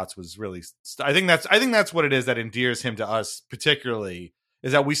Barry Trotz was really, I think that's what it is that endears him to us particularly,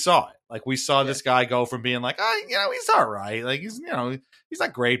 is that we saw it. Like we saw this guy go from being like, he's all right. Like he's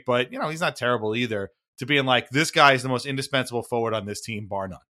not great, but he's not terrible either, to being like, this guy is the most indispensable forward on this team, bar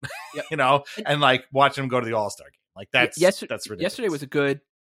none. Yep. And like watching him go to the All-Star game. Like that's ridiculous. Yesterday was a good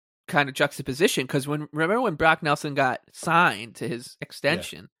kind of juxtaposition, because remember when Brock Nelson got signed to his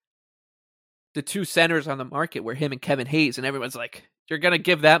extension, the two centers on the market were him and Kevin Hayes, and everyone's like, you're going to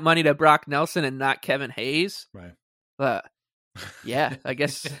give that money to Brock Nelson and not Kevin Hayes? Right. Yeah, I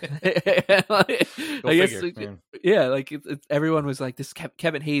guess. Everyone was like, this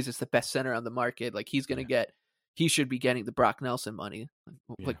Kevin Hayes is the best center on the market. Like he's going to he should be getting the Brock Nelson money.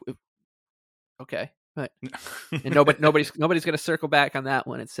 Like, okay. Right. And nobody's going to circle back on that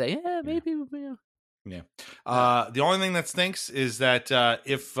one and say, maybe. Yeah. The only thing that stinks is that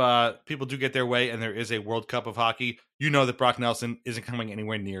if people do get their way and there is a World Cup of hockey, that Brock Nelson isn't coming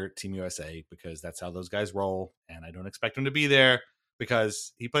anywhere near Team USA, because that's how those guys roll. And I don't expect him to be there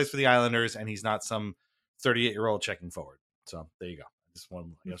because he plays for the Islanders and he's not some 38-year-old checking forward. So there you go. I just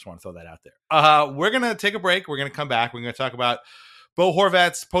want to throw that out there. We're going to take a break. We're going to come back. We're going to talk about Bo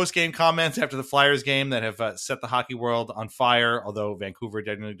Horvat's post-game comments after the Flyers game that have set the hockey world on fire, although Vancouver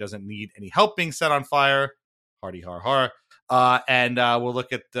generally doesn't need any help being set on fire. Hardy har har. And we'll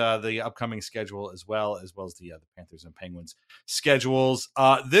look at the upcoming schedule as well as the Panthers and Penguins schedules.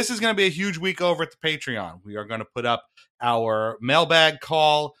 This is going to be a huge week over at the Patreon. We are going to put up our mailbag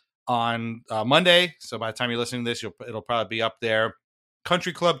call on Monday. So by the time you're listening to this, it'll probably be up there.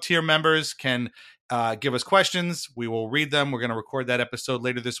 Country Club tier members can give us questions. We will read them. We're going to record that episode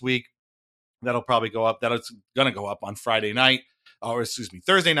later this week. That'll probably go up. That's going to go up on Thursday night.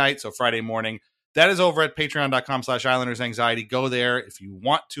 So Friday morning. That is over at patreon.com/IslandersAnxiety. Go there. If you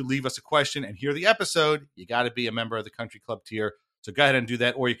want to leave us a question and hear the episode, you got to be a member of the Country Club tier. So go ahead and do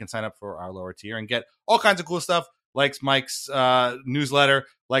that, or you can sign up for our lower tier and get all kinds of cool stuff, like Mike's newsletter,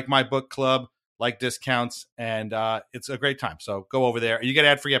 like my book club, like discounts, and it's a great time. So go over there. You get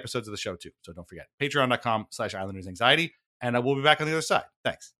ad-free episodes of the show too. So don't forget, patreon.com/IslandersAnxiety, and we'll be back on the other side.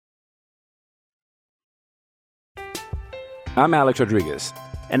 Thanks. I'm Alex Rodriguez.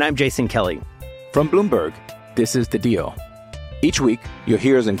 And I'm Jason Kelly. From Bloomberg, this is The Deal. Each week, you'll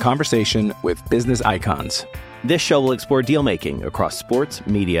hear us in conversation with business icons. This show will explore deal-making across sports,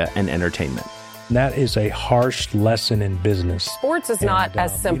 media, and entertainment. That is a harsh lesson in business. Sports is not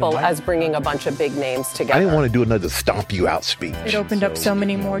as simple as bringing a bunch of big names together. I didn't want to do another stomp you out speech. It opened up so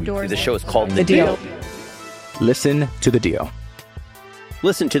many more doors. The show is called The Deal. Listen to The Deal.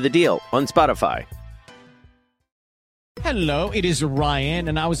 Listen to The Deal on Spotify. Hello, it is Ryan,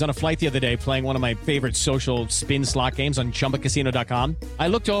 and I was on a flight the other day playing one of my favorite social spin slot games on ChumbaCasino.com. I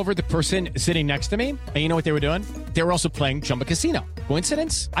looked over at the person sitting next to me, and you know what they were doing? They were also playing Chumba Casino.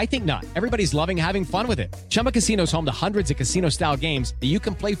 Coincidence? I think not. Everybody's loving having fun with it. Chumba Casino is home to hundreds of casino-style games that you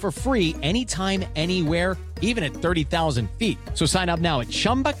can play for free anytime, anywhere, even at 30,000 feet. So sign up now at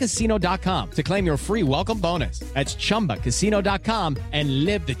ChumbaCasino.com to claim your free welcome bonus. That's ChumbaCasino.com and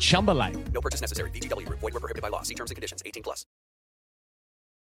live the Chumba life. No purchase necessary. VGW. Void where prohibited by law. See terms and conditions. 18+.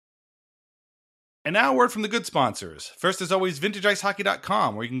 And now a word from the good sponsors. First, as always,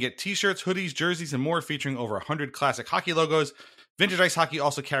 VintageIceHockey.com, where you can get t-shirts, hoodies, jerseys, and more featuring over 100 classic hockey logos. Vintage Ice Hockey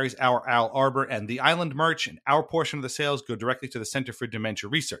also carries our Al Arbor and the Island merch, and our portion of the sales go directly to the Center for Dementia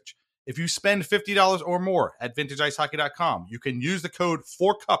Research. If you spend $50 or more at VintageIceHockey.com, you can use the code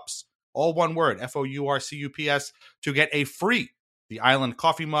 4CUPS, all one word, FOURCUPS, to get a free The Island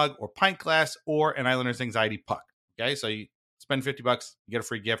coffee mug or pint glass or an Islanders Anxiety puck. Okay, so you spend $50, you get a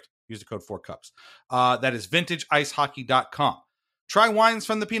free gift. Use the code 4CUPS. That is VintageIceHockey.com. Try wines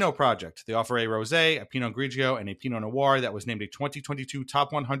from the Pinot Project. They offer a Rosé, a Pinot Grigio, and a Pinot Noir that was named a 2022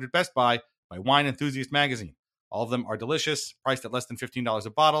 Top 100 Best Buy by Wine Enthusiast magazine. All of them are delicious, priced at less than $15 a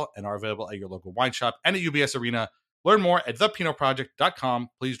bottle, and are available at your local wine shop and at UBS Arena. Learn more at thepinotproject.com.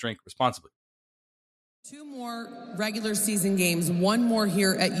 Please drink responsibly. 2 more regular season games, 1 more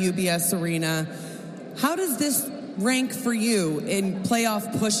here at UBS Arena. How does this rank for you in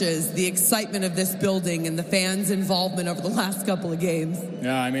playoff pushes, the excitement of this building and the fans' involvement over the last couple of games?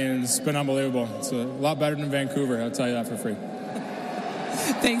 Yeah, I mean, it's been unbelievable. It's a lot better than Vancouver, I'll tell you that for free.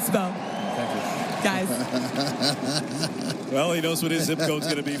 Thanks, Bo. Thank you. Guys. Well, he knows what his zip code's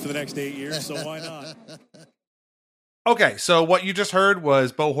going to be for the next 8 years, so why not? Okay, so what you just heard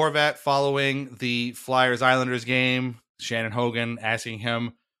was Bo Horvat following the Flyers-Islanders game. Shannon Hogan asking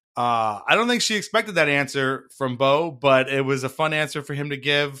him. I don't think she expected that answer from Bo, but it was a fun answer for him to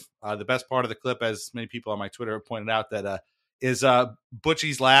give. The best part of the clip, as many people on my Twitter have pointed out, that is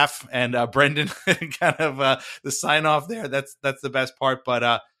Butchie's laugh and Brendan kind of the sign off there. That's the best part.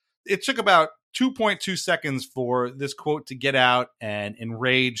 But it took about 2.2 seconds for this quote to get out and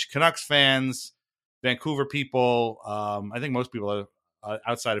enrage Canucks fans, Vancouver people. I think most people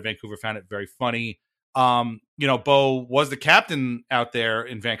outside of Vancouver found it very funny. Bo was the captain out there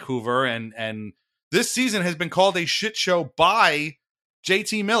in Vancouver, and this season has been called a shit show by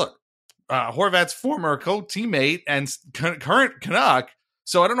JT Miller, Horvat's former co-teammate and current Canuck.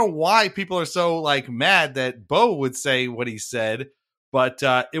 So I don't know why people are so mad that Bo would say what he said, but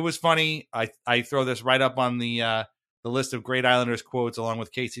it was funny. I throw this right up on the list of great Islanders quotes along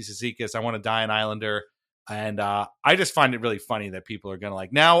with Casey Cizikas. I want to die an Islander. And I just find it really funny that people are going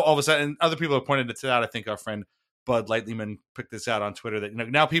to now all of a sudden, and other people have pointed it out. I think our friend Bud Lightlyman picked this out on Twitter that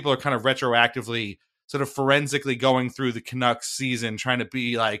now people are kind of retroactively sort of forensically going through the Canucks season, trying to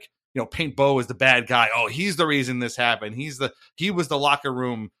be paint Bo as the bad guy. Oh, he's the reason this happened. He was the locker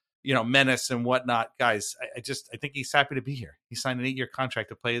room, menace and whatnot. Guys, I think he's happy to be here. He signed an 8-year contract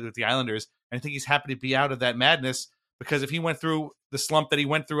to play with the Islanders. And I think he's happy to be out of that madness, because if he went through the slump that he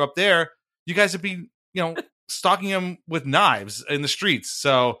went through up there, you guys would be stalking him with knives in the streets.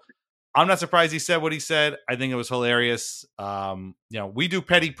 So I'm not surprised he said what he said. I think it was hilarious. We do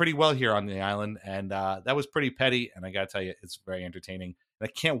petty pretty well here on the island, and that was pretty petty. And I got to tell you, it's very entertaining. And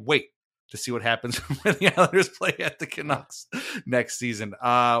I can't wait to see what happens when the Islanders play at the Canucks next season.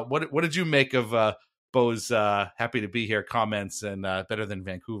 What did you make of Bo's happy to be here comments and better than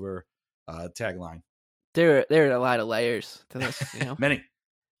Vancouver tagline? There are a lot of layers to this. Many.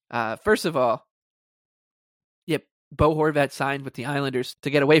 First of all, Bo Horvat signed with the Islanders to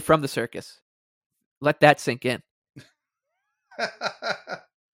get away from the circus. Let that sink in.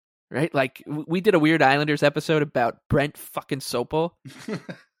 Right? We did a weird Islanders episode about Brent fucking Sopel.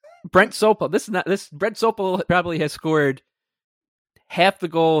 Brent Sopel. Brent Sopel probably has scored half the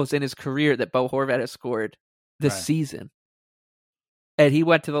goals in his career that Bo Horvat has scored this season. And he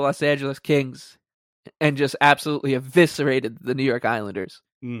went to the Los Angeles Kings and just absolutely eviscerated the New York Islanders.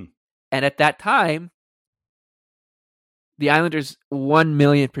 Mm. And at that time, the Islanders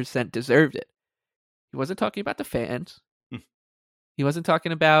 1,000,000% deserved it. He wasn't talking about the fans. He wasn't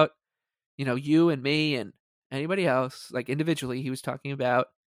talking about, you and me and anybody else, individually. He was talking about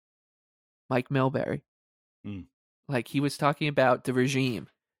Mike Milbury. Mm. He was talking about the regime.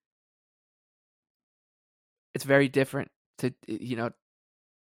 It's very different to,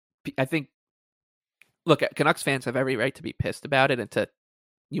 I think, look, Canucks fans have every right to be pissed about it, and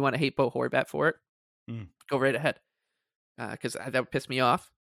you want to hate Bo Horvat for it, go right ahead. Because that would piss me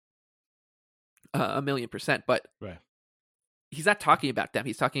off 1,000,000%. But he's not talking about them.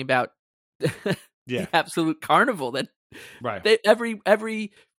 He's talking about the absolute carnival that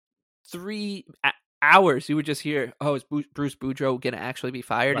every 3 hours you would just hear, oh, is Bruce Boudreau going to actually be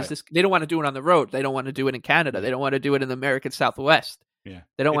fired? Is this? They don't want to do it on the road. They don't want to do it in Canada. They don't want to do it in the American Southwest. Yeah,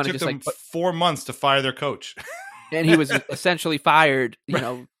 they don't want to just them 4 months to fire their coach. And he was essentially fired,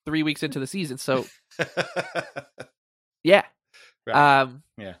 3 weeks into the season. So. Yeah. Right.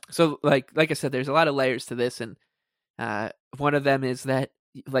 So like I said, there's a lot of layers to this, and one of them is that,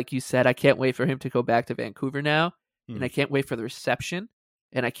 like you said, I can't wait for him to go back to Vancouver now, and I can't wait for the reception,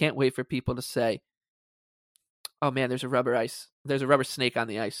 and I can't wait for people to say, "Oh man, there's a rubber snake on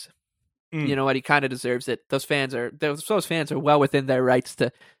the ice." You know what? He kind of deserves it. Those fans are well within their rights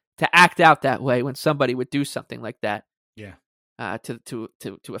to act out that way when somebody would do something like that. Yeah. To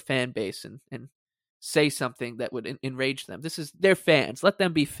a fan base and say something that would enrage them. They're fans. Let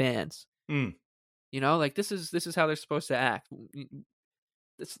them be fans. Mm. This is how they're supposed to act.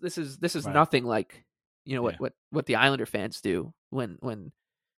 This is nothing like, what the Islander fans do when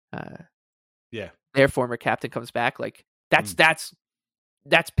their former captain comes back.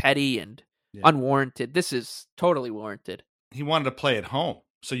 That's petty and unwarranted. This is totally warranted. He wanted to play at home.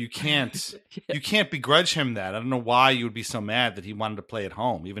 So you can't begrudge him that. I don't know why you would be so mad that he wanted to play at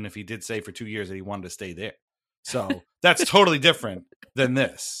home, even if he did say for 2 years that he wanted to stay there. So that's totally different than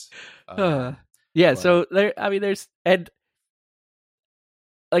this. So there's, and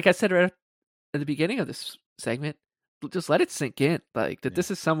like I said right at the beginning of this segment, just let it sink in.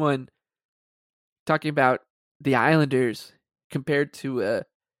 This is someone talking about the Islanders compared to a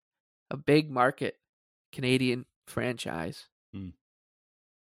big market Canadian franchise. Mm.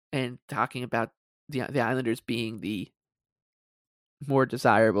 And talking about the Islanders being the more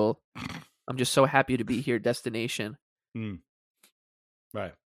desirable, I'm just so happy to be here destination.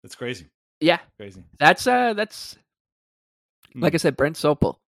 Right. That's crazy. Yeah. Crazy. That's like I said, Brent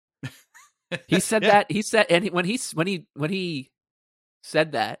Sopel. He said that. He said, and when he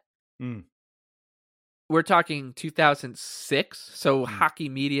said that, we're talking 2006. So hockey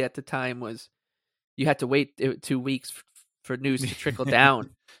media at the time was, you had to wait 2 weeks for news to trickle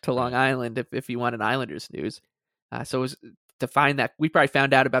down to Long Island if you wanted Islanders news. So it was to find that. We probably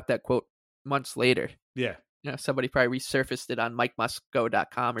found out about that quote months later. Yeah. Somebody probably resurfaced it on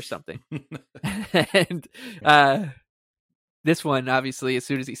MikeMusco.com or something. And this one, obviously, as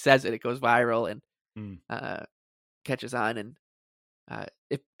soon as he says it, it goes viral and catches on. And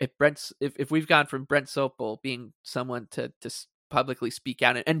if we've gone from Brent Sopel being someone to publicly speak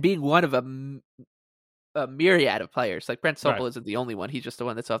out and being one of a myriad of players, like Brent Sopel isn't the only one. He's just the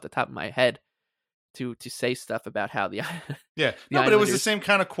one that's off the top of my head to say stuff about how the but it was the same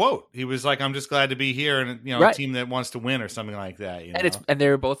kind of quote. He was like, "I'm just glad to be here," and a team that wants to win or something like that. And they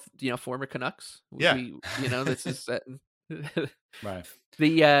were both former Canucks. Yeah, this is right.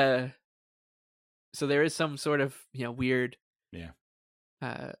 So there is some sort of weird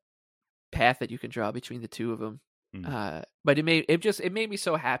path that you can draw between the two of them. But it made me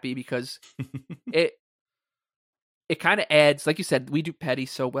so happy because it kind of adds, like you said, we do petty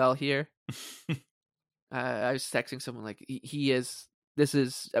so well here. I was texting someone like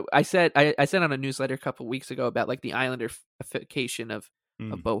I said on a newsletter a couple weeks ago about like the Islanderification of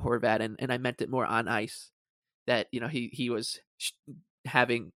Bo Horvat, and I meant it more on ice, that he was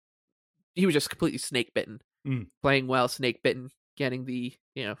just completely snake bitten, playing well, snake bitten, getting the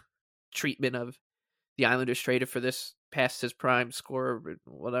treatment of the Islanders traded for this past his prime scorer.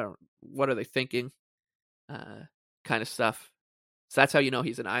 What are they thinking? Kind of stuff. So that's how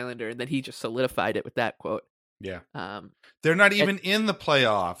he's an Islander, and then he just solidified it with that quote. Yeah. They're not even in the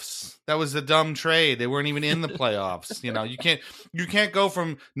playoffs. That was a dumb trade. They weren't even in the playoffs. You can't go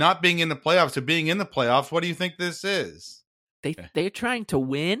from not being in the playoffs to being in the playoffs. What do you think this is? They're trying to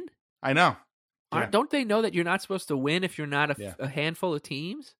win. I know. Yeah. Don't they know that you're not supposed to win if you're not a handful of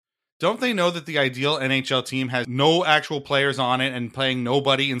teams? Don't they know that the ideal NHL team has no actual players on it and paying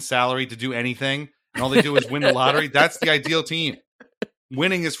nobody in salary to do anything, and all they do is win the lottery? That's the ideal team.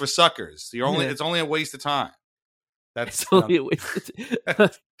 Winning is for suckers. It's only a waste of time. That's only a waste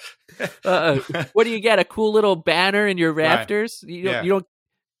of time. What do you get? A cool little banner in your rafters? Right.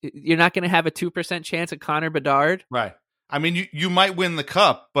 You're not going to have a 2% chance at Connor Bedard. Right. I mean, you might win the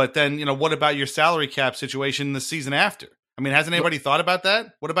cup, but then what about your salary cap situation the season after? I mean, hasn't anybody thought about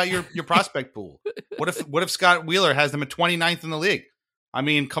that? What about your prospect pool? What if Scott Wheeler has them at 29th in the league? I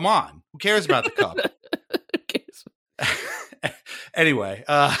mean, come on. Who cares about the cup? Anyway,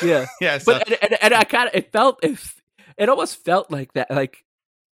 yeah. So. But and I kind of it almost felt like that, like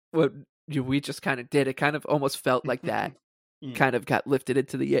what we just kind of did. It kind of almost felt like that, kind of got lifted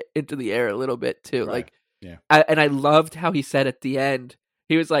into the air a little bit too. Right. Like, yeah. I loved how he said at the end.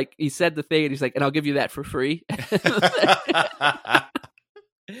 He was like, he said the thing, and he's like, "And I'll give you that for free."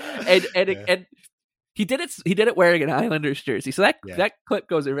 and he did it wearing an Islanders jersey. So that clip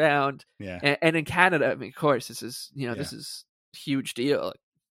goes around. Yeah. And in Canada, I mean, of course, this is this is a huge deal.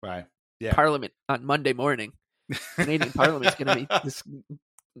 Right. Yeah. Parliament on Monday morning. Canadian Parliament's going to be this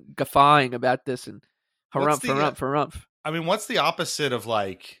guffawing about this and harumph. I mean, what's the opposite of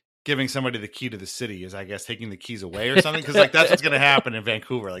like giving somebody the key to the city? Is, I guess, taking the keys away or something? Because like that's what's going to happen in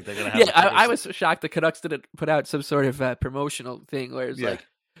Vancouver. Like they're going to have. Yeah, I was shocked the Canucks didn't put out some sort of promotional thing where it's like,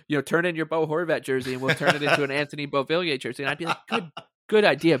 turn in your Bo Horvat jersey and we'll turn it into an Anthony Beauvillier jersey. And I'd be like, good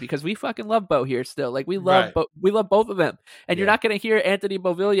idea, because we fucking love Bo here still. Like we love both of them. And you're not going to hear Anthony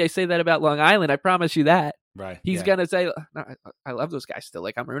Beauvillier say that about Long Island. I promise you that. Right. He's going to say, no, I love those guys still.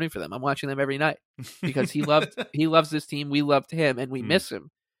 Like I'm rooting for them. I'm watching them every night because he loves this team. We loved him and we miss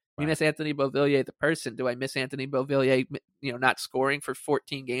him. We miss Anthony Beauvillier, the person. Do I miss Anthony Beauvillier, not scoring for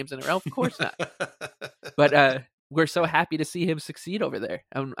 14 games in a row? Of course not. But we're so happy to see him succeed over there.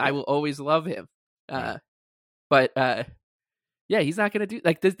 I will always love him. But he's not going to do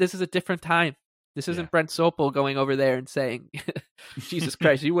like this. This is a different time. This isn't Brent Sopel going over there and saying, Jesus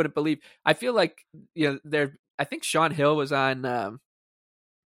Christ, you wouldn't believe. I feel like, I think Sean Hill was on the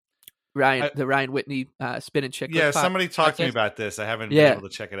Ryan Whitney Spin and Chicklets. Yeah, somebody talked to me about this. I haven't been able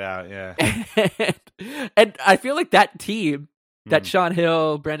to check it out. Yeah. and I feel like that team, that Sean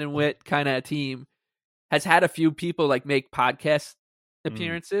Hill, Brendan Witt kind of team, has had a few people like make podcast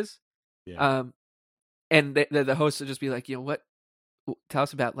appearances. Yeah. And the hosts will just be like, what? Tell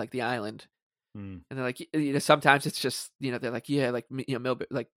us about like the island. And they're like, sometimes it's just, they're like, Milbury,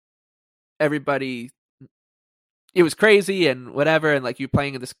 like everybody, it was crazy and whatever. And like you're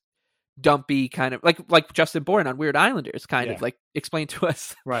playing in this dumpy kind of like Justin Bourne on Weird Islanders, kind of like explain to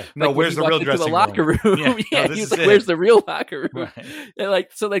us. Right. No, like, where's the real dressing the locker room? Yeah, he was like, where's the real locker room? Right. And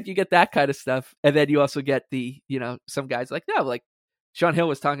so you get that kind of stuff. And then you also get the, some guys like, no, like Sean Hill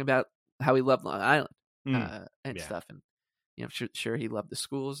was talking about how he loved Long Island and stuff. And, sure he loved the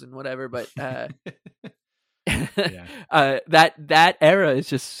schools and whatever, but that era is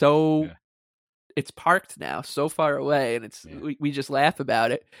just so it's parked now, so far away, and we just laugh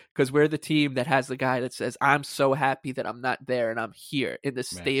about it because we're the team that has the guy that says, I'm so happy that I'm not there and I'm here in this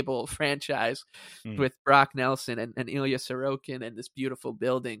stable franchise with Brock Nelson and Ilya Sorokin and this beautiful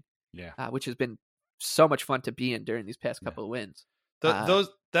building, which has been so much fun to be in during these past couple of wins.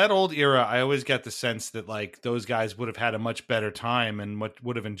 That old era, I always get the sense that like those guys would have had a much better time and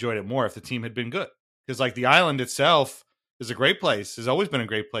would have enjoyed it more if the team had been good. Because like the island itself is a great place. Has always been a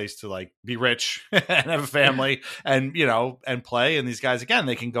great place to like be rich and have a family and and play. And these guys, again,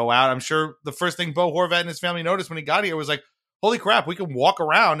 they can go out. I'm sure the first thing Bo Horvat and his family noticed when he got here was like, holy crap, we can walk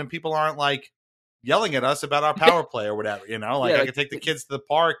around and people aren't like yelling at us about our power play or whatever. I could take the kids to the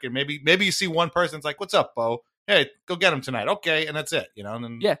park and maybe you see one person that's like, what's up, Bo? Hey, go get him tonight. Okay. And that's it, and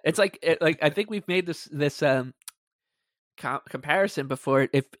then, it's like I think we've made this comparison before.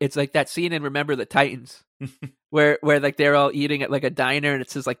 If it's like that scene in Remember the Titans where like they're all eating at like a diner and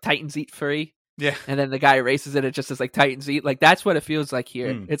it says like Titans eat free, and then the guy erases it just says like Titans eat. Like that's what it feels like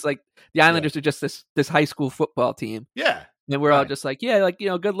here. It's like the Islanders are just this high school football team, and we're all just like,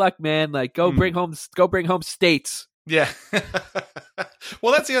 good luck, man, like go bring home states.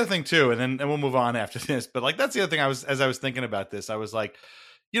 Well, that's the other thing too, and we'll move on after this, but like that's the other thing as I was thinking about this, I was like,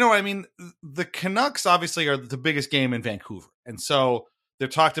 the Canucks obviously are the biggest game in Vancouver. And so they're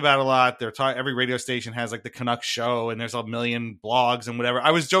talked about a lot. Every radio station has like the Canucks show and there's a million blogs and whatever.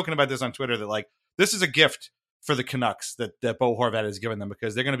 I was joking about this on Twitter that like, this is a gift for the Canucks that Bo Horvat has given them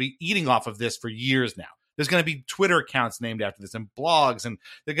because they're going to be eating off of this for years now. There's going to be Twitter accounts named after this and blogs, and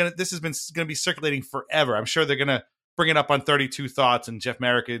this has been going to be circulating forever. I'm sure they're going to bring it up on 32 Thoughts, and Jeff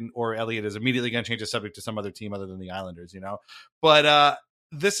Marek or Elliot is immediately going to change the subject to some other team other than the Islanders, But,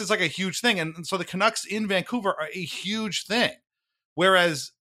 this is like a huge thing. And so the Canucks in Vancouver are a huge thing.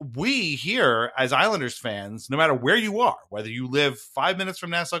 Whereas we here as Islanders fans, no matter where you are, whether you live 5 minutes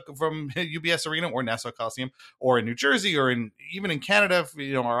from UBS Arena or Nassau Coliseum, or in New Jersey, or even in Canada,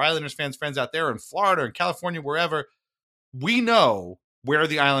 our Islanders friends out there in Florida and California, wherever, we know where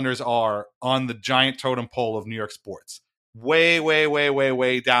the Islanders are on the giant totem pole of New York sports. Way, way, way, way,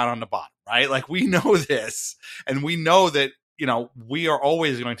 way down on the bottom, right? Like we know this, and we know that, we are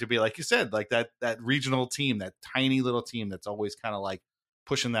always going to be, like you said, like that regional team, that tiny little team that's always kind of like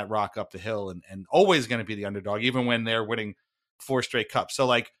pushing that rock up the hill and always going to be the underdog, even when they're winning 4 straight cups. So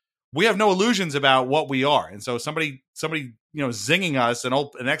like we have no illusions about what we are. And so somebody, zinging us,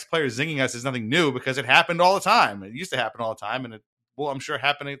 an ex-player zinging us is nothing new because it happened all the time. It used to happen all the time, and it will, I'm sure,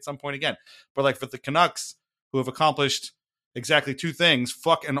 happen at some point again. But like for the Canucks, who have accomplished exactly 2 things,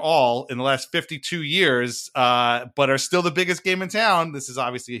 fuck and all, in the last 52 years, but are still the biggest game in town. This is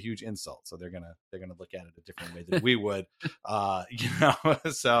obviously a huge insult. So they're gonna look at it a different way than we would,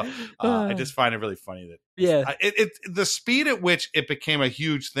 So I just find it really funny that the speed at which it became a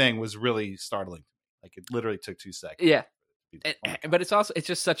huge thing was really startling. Like it literally took 2 seconds. Yeah, but it's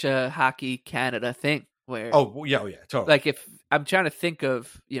just such a Hockey Canada thing where totally. Like if I'm trying to think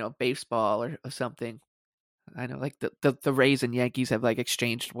of baseball or something. I know, like the Rays and Yankees have like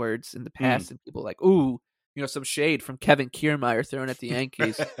exchanged words in the past, and people are like, ooh, some shade from Kevin Kiermaier thrown at the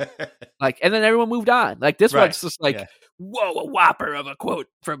Yankees, like, and then everyone moved on. Like this one's just like, whoa, a whopper of a quote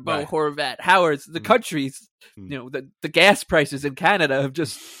from Bo Horvat. Howard's the country's, the gas prices in Canada have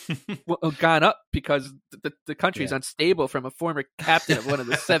just gone up because the country's unstable from a former captain of one of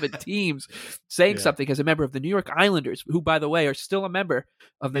the 7 teams saying something as a member of the New York Islanders, who, by the way, are still a member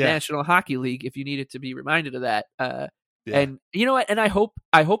of the National Hockey League, if you needed to be reminded of that. And you know what? And I hope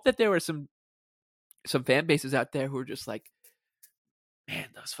that there were some fan bases out there who are just like, man,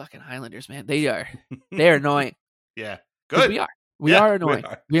 those fucking Islanders, man, they're annoying. Yeah. Good. We are annoying.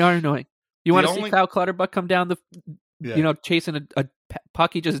 We are annoying. You want to see Kyle Clutterbuck come down chasing a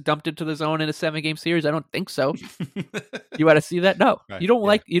puck he just dumped into the zone in a 7-game series? I don't think so. You want to see that? No, you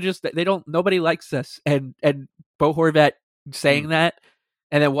don't nobody likes us. And Bo Horvat saying that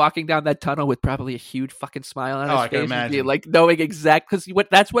and then walking down that tunnel with probably a huge fucking smile on his face, and being like knowing because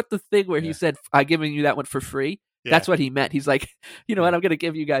that's what the thing where he said, "I'm giving you that one for free." Yeah. That's what he meant. He's like, you know what? I'm going to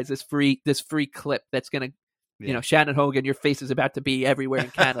give you guys this free clip that's going to you know, Shannon Hogan, your face is about to be everywhere in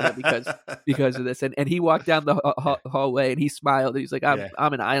Canada because of this. And he walked down the hallway and he smiled. And he's like,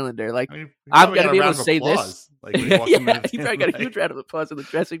 I'm an Islander. Like, I'm going to be able to say this. Like, he probably got a huge round of applause in the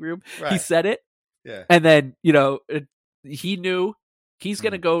dressing room. Right. He said it. Yeah. And then, you know, he knew he's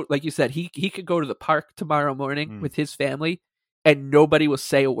going to go, like you said, he could go to the park tomorrow morning with his family and nobody will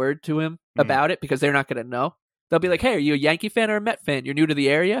say a word to him about it because they're not going to know. They'll be like, hey, are you a Yankee fan or a Met fan? You're new to the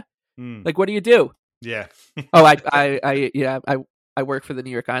area? Like, what do you do? Yeah. Oh, I work for the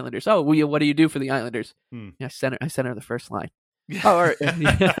New York Islanders. Oh, what do you do for the Islanders? Yeah, I center the first line. Oh, or,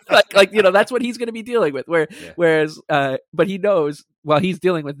 like you know, that's what he's going to be dealing with. Whereas, but he knows while he's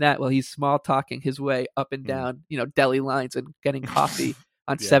dealing with that, while he's small talking his way up and down, you know, deli lines and getting coffee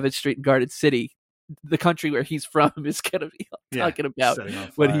on 7th Street in Garden City, the country where he's from is going to be talking about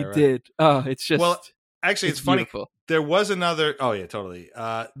what he did. Oh, it's just actually, it's funny. Beautiful. There was another. Oh yeah, totally.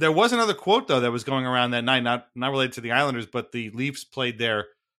 There was another quote though that was going around that night, not related to the Islanders, but the Leafs played their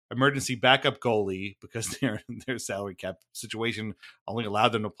emergency backup goalie because their salary cap situation only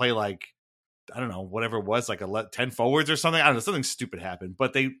allowed them to play like, I don't know, whatever it was, like 10 forwards or something. I don't know, something stupid happened.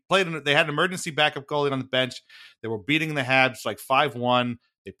 But they had an emergency backup goalie on the bench. They were beating the Habs like 5-1.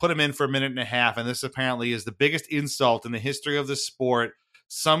 They put him in for a minute and a half, and this apparently is the biggest insult in the history of the sport.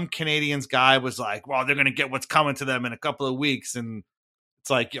 Some Canadians guy was like, well, they're going to get what's coming to them in a couple of weeks. And it's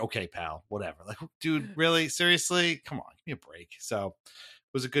like, okay, pal, whatever. Like, dude, really? Seriously? Come on, give me a break. So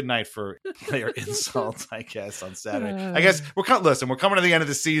it was a good night for player insults, I guess, on Saturday. I guess we're coming to the end of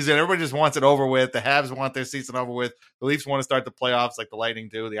the season. Everybody just wants it over with. The Habs want their season over with. The Leafs want to start the playoffs like the Lightning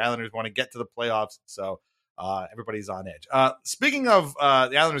do. The Islanders want to get to the playoffs. So everybody's on edge. Speaking of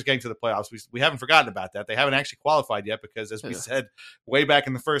the Islanders getting to the playoffs, we haven't forgotten about that. They haven't actually qualified yet because, as we said way back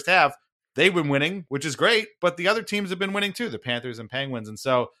in the first half, they've been winning, which is great, but the other teams have been winning too, the Panthers and Penguins. And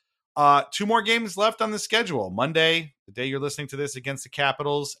so 2 more games left on the schedule. Monday, the day you're listening to this, against the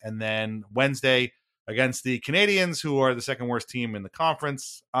Capitals, and then Wednesday against the Canadians, who are the second worst team in the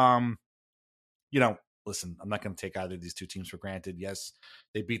conference. You know, listen, I'm not going to take either of these two teams for granted. Yes,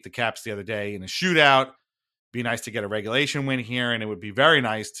 they beat the Caps the other day in a shootout. Be nice to get a regulation win here, and it would be very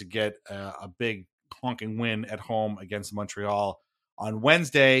nice to get a big honking win at home against Montreal on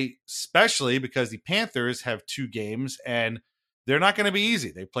Wednesday, especially because the Panthers have 2 games, and they're not going to be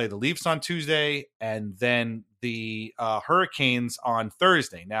easy. They play the Leafs on Tuesday and then the Hurricanes on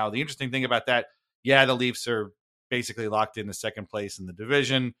Thursday. Now, the interesting thing about that, the Leafs are basically locked into second place in the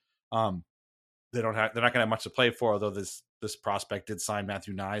division. They're not going to have much to play for, although this prospect did sign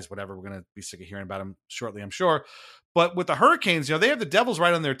Matthew Nyes, whatever. We're going to be sick of hearing about him shortly, I'm sure. But with the Hurricanes, you know, they have the Devils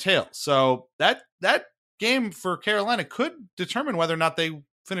right on their tail. So that game for Carolina could determine whether or not they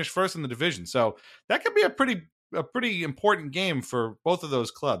finish first in the division. So that could be a pretty important game for both of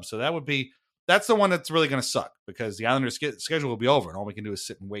those clubs. So that's the one that's really going to suck because the Islanders' schedule will be over and all we can do is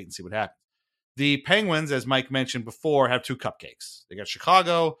sit and wait and see what happens. The Penguins, as Mike mentioned before, have 2 cupcakes. They got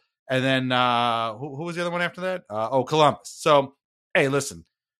Chicago, and then who was the other one after that? Columbus. So, hey, listen,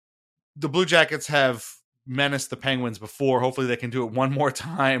 the Blue Jackets have menaced the Penguins before. Hopefully they can do it one more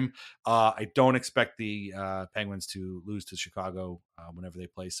time. I don't expect the Penguins to lose to Chicago whenever they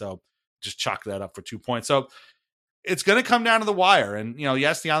play. So just chalk that up for 2 points. So it's going to come down to the wire. And, you know,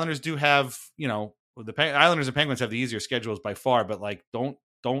 yes, the Islanders do have, you know, the Islanders and Penguins have the easier schedules by far, but like, don't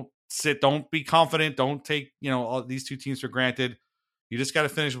be confident. Don't take, you know, all these 2 teams for granted. You just got to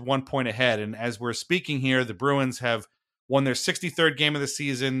finish with 1 point ahead. And as we're speaking here, the Bruins have won their 63rd game of the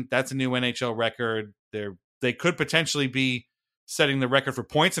season. That's a new NHL record. They could potentially be setting the record for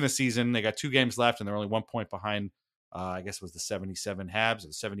points in a season. They got 2 games left, and they're only 1 point behind, I guess it was the 77 Habs or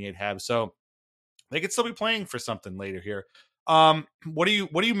the 78 Habs. So they could still be playing for something later here. What do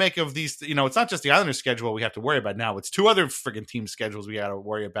you make of these? You know, it's not just the Islanders schedule we have to worry about now. It's 2 other friggin' team schedules we got to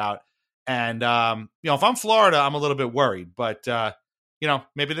worry about. And, you know, if I'm Florida, I'm a little bit worried, but, you know,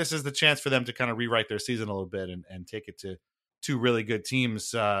 maybe this is the chance for them to kind of rewrite their season a little bit and take it to 2 really good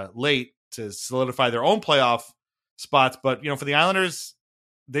teams late to solidify their own playoff spots. But, you know, for the Islanders,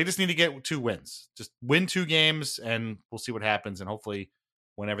 they just need to get 2 wins. Just win 2 games, and we'll see what happens. And hopefully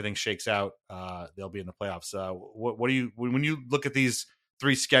when everything shakes out, they'll be in the playoffs. What do you, when you look at these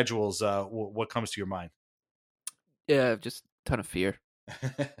 3 schedules, what comes to your mind? Yeah, just a ton of fear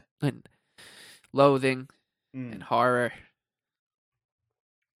and loathing and horror.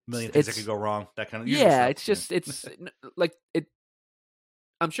 A million things that could go wrong. That kind of it's like it.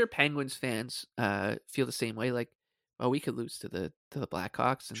 I'm sure Penguins fans feel the same way. Like, oh, we could lose to the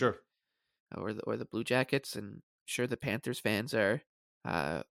Blackhawks, and, sure, or the Blue Jackets, and sure the Panthers fans are,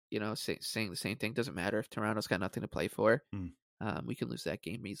 you know, saying the same thing. Doesn't matter if Toronto's got nothing to play for. We can lose that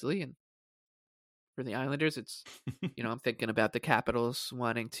game easily, and for the Islanders. It's, I'm thinking about the Capitals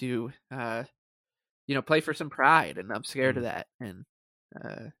wanting to, play for some pride, and I'm scared of that. And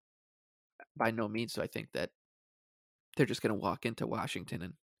by no means do I think that they're just going to walk into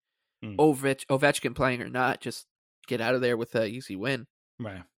Washington and Ovechkin playing or not, just get out of there with an easy win.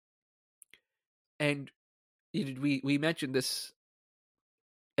 Right. And we mentioned this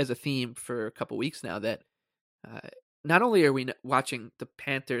as a theme for a couple weeks now, that not only are we watching the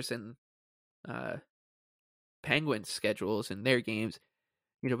Panthers and Penguins schedules and their games,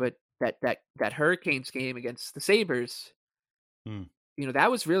 but that Hurricanes game against the Sabres,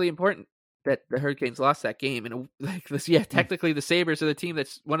 that was really important that the Hurricanes lost that game. And technically the Sabres are the team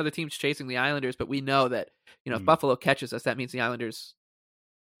that's one of the teams chasing the Islanders, but we know that, if Buffalo catches us, that means the Islanders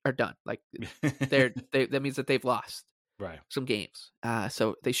are done. Like that means that they've lost some games.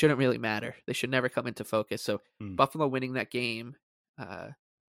 So they shouldn't really matter. They should never come into focus. So Buffalo winning that game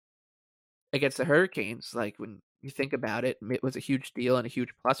against the Hurricanes, like when you think about it, it was a huge deal and a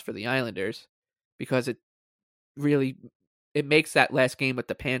huge plus for the Islanders, because it makes that last game with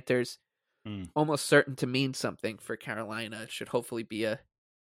the Panthers almost certain to mean something for Carolina. It should hopefully be a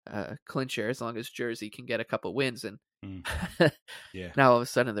clincher as long as Jersey can get a couple wins. And now all of a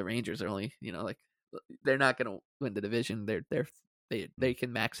sudden the Rangers are only, they're not going to win the division. They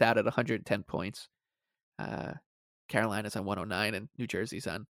can max out at 110 points. Carolina's on 109 and New Jersey's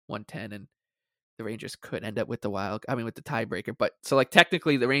on 110, and the Rangers could end up with the tiebreaker. But so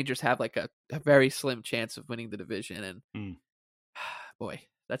technically the Rangers have a very slim chance of winning the division. And boy,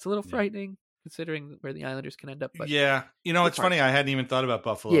 that's a little frightening considering where the Islanders can end up. But it's funny. I hadn't even thought about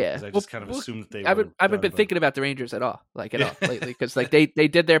Buffalo because I just kind of assumed that they I haven't been thinking about the Rangers at all lately, because they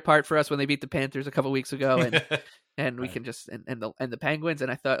did their part for us when they beat the Panthers a couple weeks ago, and we can just and the Penguins,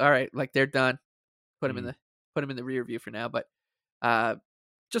 and I thought, all right, they're done. Put them in the rear view for now. But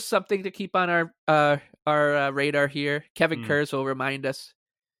just something to keep on our radar here. Kevin Kurz will remind us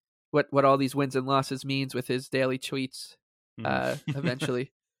what all these wins and losses means with his daily tweets.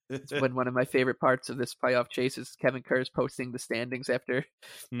 Eventually, it's been one of my favorite parts of this playoff chase is Kevin Kurz posting the standings after.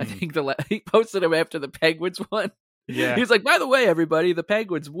 I think he posted them after the Penguins won. Yeah, he's like, by the way, everybody, the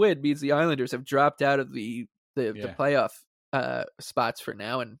Penguins win means the Islanders have dropped out of the playoff spots for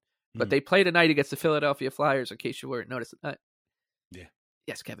now, but they play tonight against the Philadelphia Flyers. In case you weren't noticing that.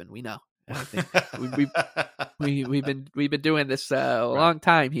 Yes, Kevin, we know. I think we've been doing this a long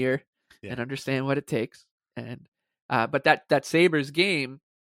time here and understand what it takes. And but that Sabres game,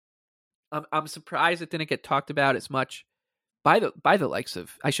 I'm surprised it didn't get talked about as much by the likes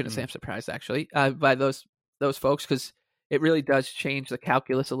of, I shouldn't say I'm surprised actually, by those folks, because it really does change the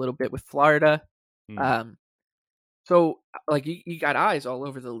calculus a little bit with Florida. So you got eyes all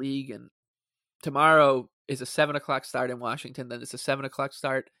over the league, and tomorrow is a 7:00 start in Washington. Then it's a 7:00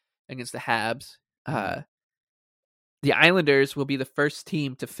 start against the Habs. The Islanders will be the first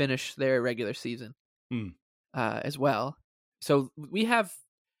team to finish their regular season as well. So we have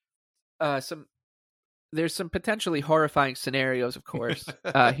there's some potentially horrifying scenarios, of course,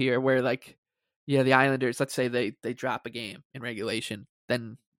 here where the Islanders, let's say they drop a game in regulation,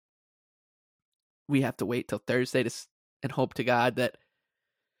 then we have to wait till Thursday and hope to God that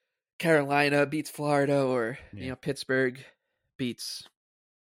Carolina beats Florida, or Pittsburgh loses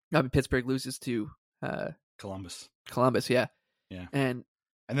to Columbus. Yeah. And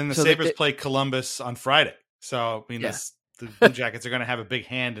then the Sabres play Columbus on Friday. So the Blue Jackets are going to have a big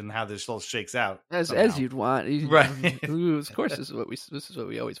hand in how this all shakes out. As you'd want, right? Of course, this is what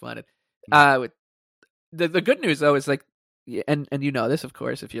we always wanted. The good news though is and you know this, of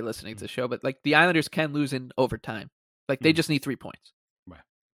course, if you're listening to the show, but the Islanders can lose in overtime. They just need 3 points.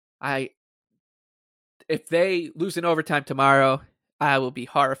 Right. If they lose in overtime tomorrow, I will be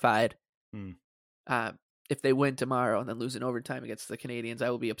horrified. If they win tomorrow and then lose in overtime against the Canadiens,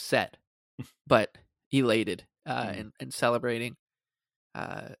 I will be upset, but elated and celebrating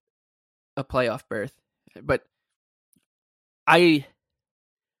a playoff berth. But I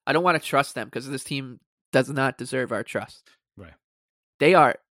don't want to trust them, because this team does not deserve our trust. Right. They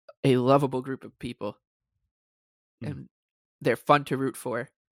are a lovable group of people, and they're fun to root for.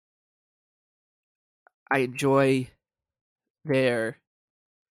 I enjoy their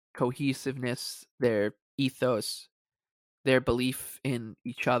cohesiveness, their ethos, their belief in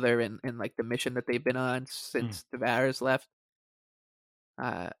each other, and the mission that they've been on since Tavares left.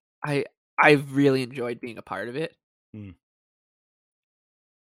 I've really enjoyed being a part of it.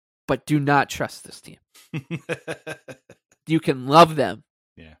 But do not trust this team. You can love them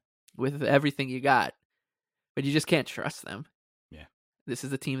with everything you got, but you just can't trust them. This is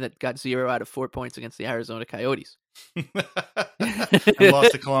the team that got 0 out of 4 points against the Arizona Coyotes. And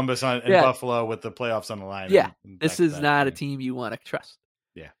lost to Columbus in Buffalo with the playoffs on the line. Yeah, this is not a team you want to trust.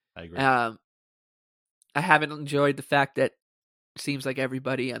 Yeah, I agree. I haven't enjoyed the fact that it seems like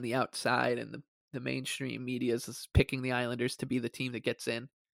everybody on the outside and the mainstream media is picking the Islanders to be the team that gets in.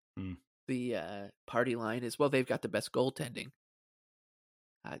 The party line is, well, they've got the best goaltending.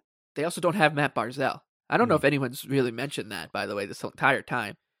 They also don't have Matt Barzal. I don't know if anyone's really mentioned that, by the way, this entire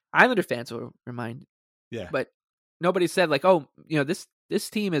time. Islander fans will remind. Yeah. But nobody said, like, oh, this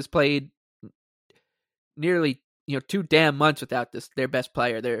team has played nearly, 2 damn months without their best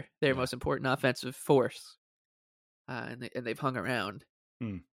player, their most important offensive force. And they've hung around.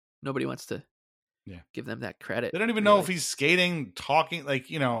 Nobody wants to give them that credit. They don't even know if he's skating, talking,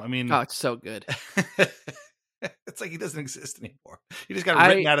 Oh, it's so good. It's like he doesn't exist anymore. You just got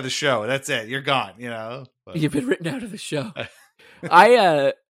written out of the show. That's it. You're gone, But... You've been written out of the show.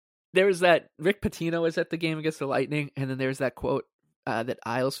 There was that Rick Pitino was at the game against the Lightning, and then there's that quote that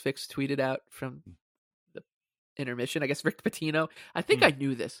Ilesfix tweeted out from the intermission. I guess Rick Pitino. I think I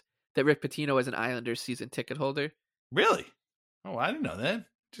knew this, that Rick Pitino was an Islanders season ticket holder. Really? Oh, I didn't know that.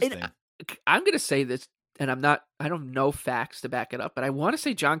 I'm going to say this, and I don't know facts to back it up, but I want to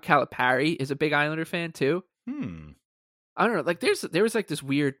say John Calipari is a big Islander fan too. I don't know. Like there was like this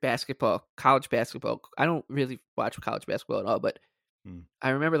weird college basketball. I don't really watch college basketball at all, but I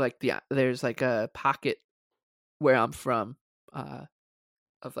remember like there's like a pocket where I'm from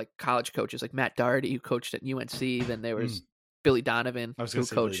of like college coaches, like Matt Doherty, who coached at UNC. Then there was Billy Donovan, who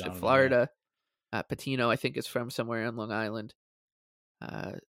coached at Florida. Pitino, I think, is from somewhere on Long Island.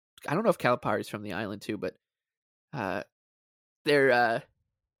 I don't know if Calipari's from the island too, but there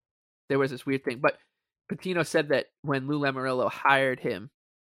was this weird thing. But Pitino said that when Lou Lamoriello hired him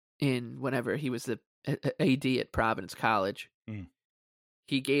whenever he was the AD at Providence College,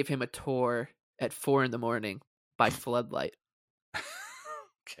 he gave him a tour at 4 a.m. by floodlight.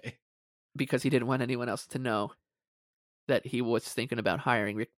 Okay. Because he didn't want anyone else to know that he was thinking about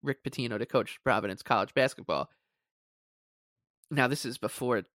hiring Rick Pitino to coach Providence College basketball. Now, this is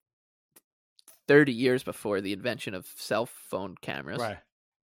 30 years before the invention of cell phone cameras. Right.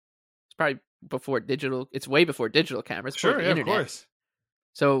 It's probably before digital. It's way before digital cameras. Sure, the internet. Of course.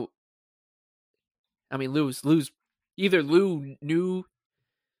 So, I mean, either Lou knew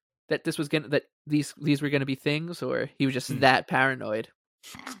that these were gonna be things, or he was just that paranoid,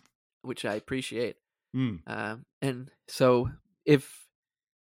 which I appreciate. And so if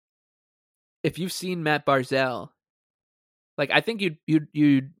you've seen Matt Barzal, like, I think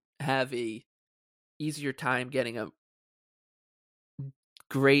you'd have a easier time getting a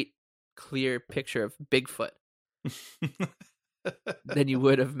great clear picture of Bigfoot than you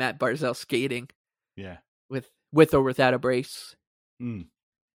would of Matt Barzal skating. Yeah. With or without a brace.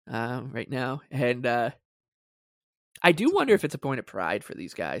 Right now. And I do wonder if it's a point of pride for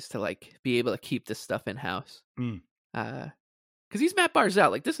these guys to like be able to keep this stuff in house. Because he's Matt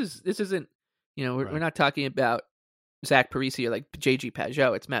Barzal. Like this isn't, we're not talking about Zach Parise or like JG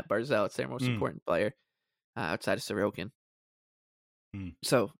Pageau. It's Matt Barzal. It's their most important player outside of Sorokin.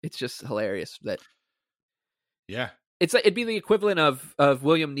 So it's just hilarious that. Yeah. It's like, it'd be the equivalent of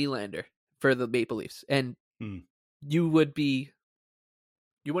William Nylander for the Maple Leafs. And you wouldn't be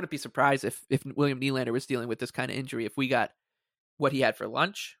surprised if William Nylander was dealing with this kind of injury, if we got what he had for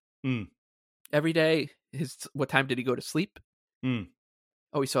lunch every day. What time did he go to sleep? Oh,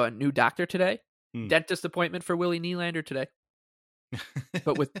 we saw a new doctor today. Dentist appointment for Willie Nylander today.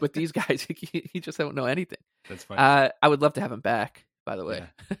 But with these guys, he just don't know anything. That's funny. I would love to have him back, by the way.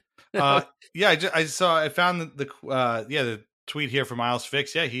 I found the tweet here from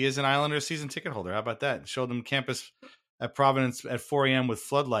Ilesfix. Yeah, he is an Islanders season ticket holder. How about that? Showed them campus at Providence at 4 a.m. with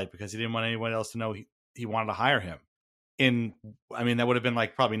floodlight because he didn't want anyone else to know he wanted to hire him. That would have been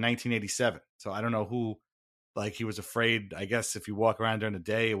like probably 1987. So I don't know who, like, he was afraid. I guess if you walk around during the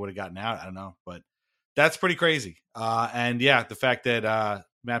day, it would have gotten out. I don't know, but that's pretty crazy. And yeah, the fact that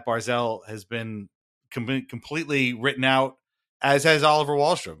Matt Barzal has been completely written out, as has Oliver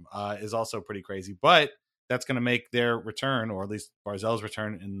Wahlstrom, is also pretty crazy. But that's going to make their return, or at least Barzal's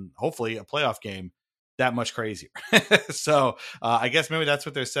return in hopefully a playoff game, that much crazier. So I guess maybe that's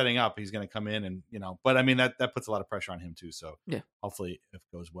what they're setting up. He's going to come in and, but I mean, that puts a lot of pressure on him too. So yeah, hopefully it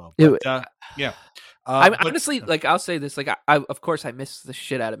goes well. But, yeah. Honestly, like, I'll say this, like, I of course I miss the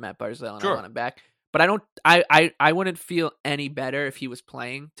shit out of Matt Barzal and I want him back, but I wouldn't feel any better if he was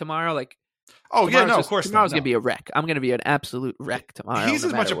playing tomorrow. Like, of course tomorrow's gonna be a wreck. I'm gonna be an absolute wreck tomorrow. He's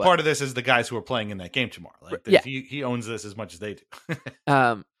as much a part of this as the guys who are playing in that game tomorrow. Like, he owns this as much as they do.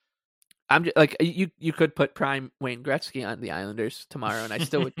 I'm just, like you could put prime Wayne Gretzky on the Islanders tomorrow, and I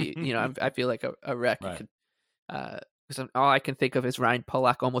still would be, I feel like a wreck. Right. Because all I can think of is Ryan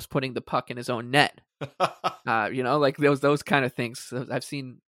Pulock almost putting the puck in his own net. Like those kind of things. I've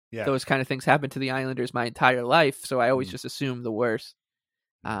seen those kind of things happen to the Islanders my entire life, so I always just assume the worst.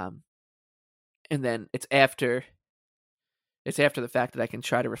 And then it's after the fact that I can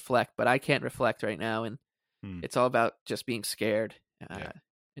try to reflect, but I can't reflect right now, and it's all about just being scared and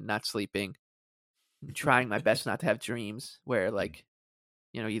not sleeping, and trying my best not to have dreams where, like,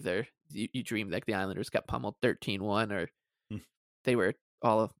 either you dream like the Islanders got pummeled 13-1, or they were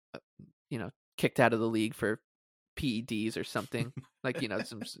all, kicked out of the league for PEDs or something. Like,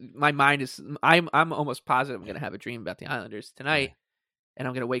 my mind is, I'm almost positive I'm going to have a dream about the Islanders tonight, and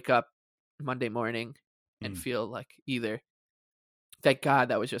I'm going to wake up Monday morning and feel like either, thank God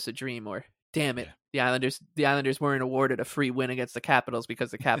that was just a dream, or damn it, the Islanders weren't awarded a free win against the Capitals because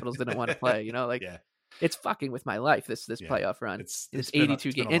the Capitals didn't want to play. It's fucking with my life, this playoff run. It's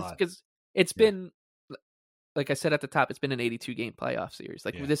 82 games. Because it's been, like I said at the top, it's been an 82-game playoff series.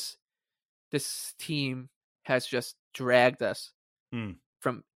 Like, this team has just dragged us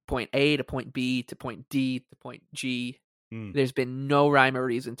from point A to point B to point D to point G. There's been no rhyme or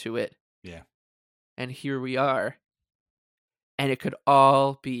reason to it. Yeah. And here we are. And it could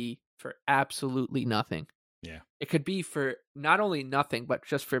all be for absolutely nothing. Yeah. It could be for not only nothing, but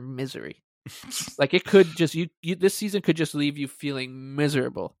just for misery. Like, it could just, you this season could just leave you feeling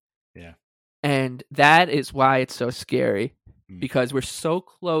miserable. Yeah. And that is why it's so scary, because we're so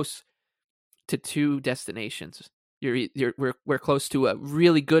close to two destinations. We're close to a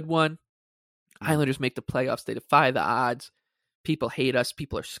really good one. Islanders make the playoffs. They defy the odds. People hate us.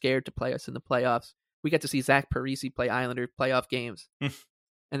 People are scared to play us in the playoffs. We get to see Zach Parise play Islander playoff games.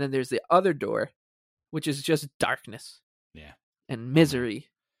 And then there's the other door, which is just darkness. Yeah. And misery.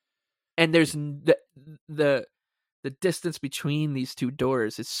 And there's the distance between these two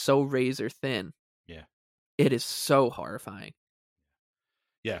doors is so razor thin. Yeah. It is so horrifying.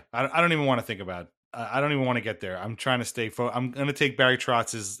 Yeah. I don't even want to think about it. I don't even want to get there. I'm trying to stay I'm going to take Barry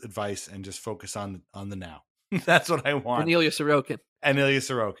Trotz's advice and just focus on the now. That's what I want. And Ilya Sorokin.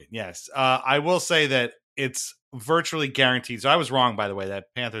 Yes. I will say that it's virtually guaranteed. So I was wrong, by the way. That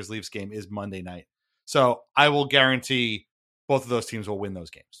Panthers-Leafs game is Monday night. So I will guarantee both of those teams will win those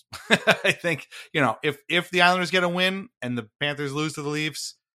games. I think, if the Islanders get a win and the Panthers lose to the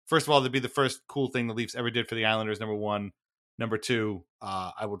Leafs, first of all, that'd be the first cool thing the Leafs ever did for the Islanders, number one. Number two,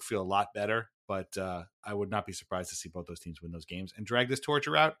 I would feel a lot better, but I would not be surprised to see both those teams win those games and drag this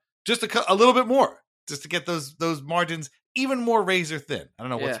torture out just a little bit more, just to get those margins even more razor thin. I don't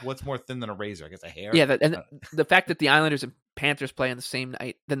know what's more thin than a razor. I guess a hair. Yeah, and the fact that the Islanders and Panthers play on the same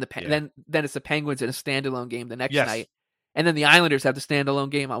night, then then it's the Penguins in a standalone game the next night. And then the Islanders have the standalone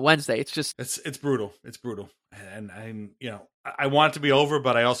game on Wednesday. It's just it's brutal. It's brutal. And I want it to be over,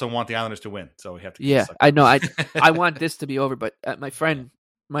 but I also want the Islanders to win. So we have to. Yeah, I know. I want this to be over, but my friend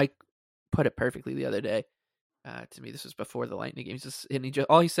Mike put it perfectly the other day. To me, this was before the Lightning game.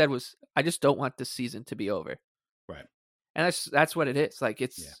 All he said was, "I just don't want this season to be over." Right. And that's what it is. Like,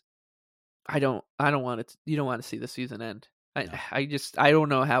 it's. Yeah. I don't want it. You don't want to see the season end. I don't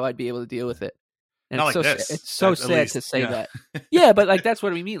know how I'd be able to deal with it. And not like this. It's so sad to say that. Yeah, but like that's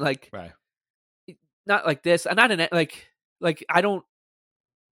what we mean. Like, right. Not like this. I'm not like I don't,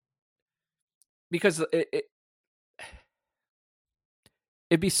 because it'd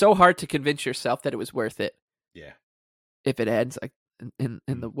be so hard to convince yourself that it was worth it. Yeah. If it ends like in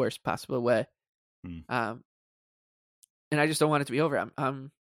the worst possible way. And I just don't want it to be over.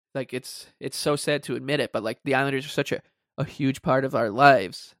 I'm like, it's so sad to admit it, but like the Islanders are such a huge part of our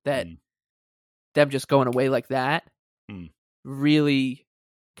lives that them just going away like that really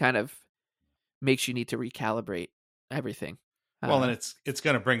kind of makes you need to recalibrate everything. Well, and it's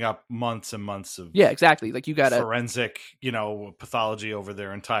going to bring up months and months of exactly. Like you got forensic, pathology over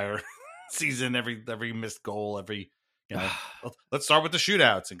their entire season, every missed goal, every. Let's start with the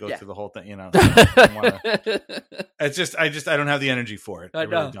shootouts and go through the whole thing. It's just I don't have the energy for it. I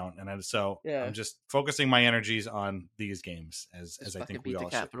really don't, and I'm just focusing my energies on these games as I think we all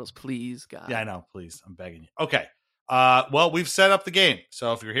should. Capitals, please, God. Yeah, I know. Please, I'm begging you. Okay. Well, we've set up the game,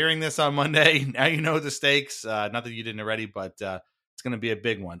 so if you're hearing this on Monday, now you know the stakes. Not that you didn't already, but it's going to be a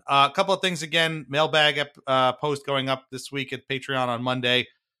big one. A couple of things again. Mailbag post going up this week at Patreon on Monday.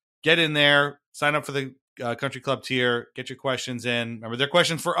 Get in there. Sign up for the Country Club tier. Get your questions in. Remember, they're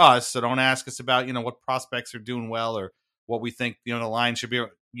questions for us, so don't ask us about what prospects are doing well or what we think the line should be.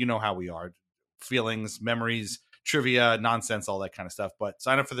 You know how we are. Feelings, memories, trivia, nonsense, all that kind of stuff. But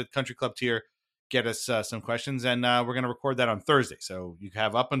sign up for the Country Club tier. get us some questions, and we're going to record that on Thursday. So you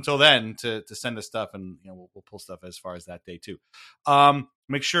have up until then to send us stuff, and we'll pull stuff as far as that day too.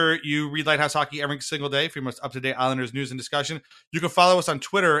 Make sure you read Lighthouse Hockey every single day for your most up-to-date Islanders news and discussion. You can follow us on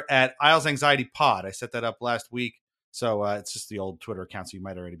Twitter at Isles Anxiety Pod. I set that up last week, so it's just the old Twitter account, so you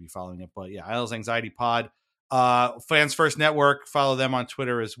might already be following it. But yeah, Isles Anxiety Pod. Fans First Network, follow them on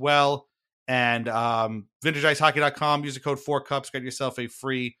Twitter as well. And VintageIceHockey.com, use the code 4Cups, get yourself a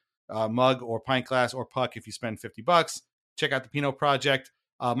free mug or pint glass or puck if you spend $50. Check out the Pinot Project.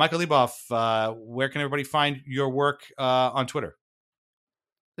 Michael Leboff, where can everybody find your work on Twitter?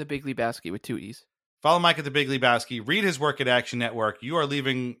 The Big Lebowski with 2 E's. Follow Mike at the Big Lebowski. Read his work at Action Network. You are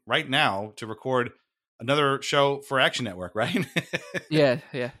leaving right now to record another show for Action Network, right? yeah.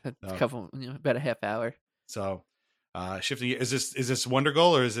 A couple, about a half hour. So, shifting. Is this Wonder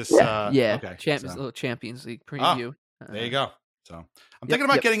Goal or is this? Yeah. Okay. Little Champions League preview. There you go. So I'm thinking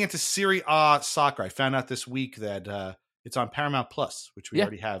about getting into Serie A soccer. I found out this week that it's on Paramount Plus, which we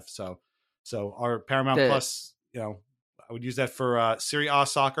already have. So our Paramount Plus, I would use that for Serie A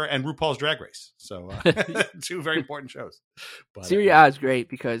soccer and RuPaul's Drag Race. So 2 very important shows. But, Serie A is great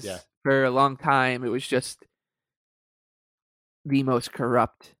because for a long time it was just the most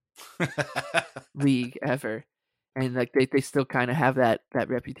corrupt league ever, and like they still kind of have that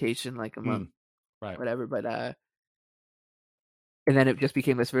reputation, like among whatever. But and then it just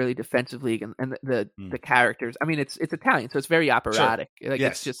became this really defensive league, and the characters. I mean, it's Italian, so it's very operatic. Sure. Like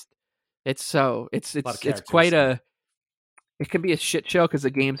it's quite a. It can be a shit show because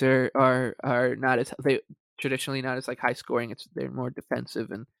the games are not as traditionally not as like high scoring. They're more defensive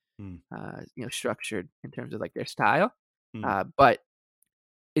and structured in terms of like their style. But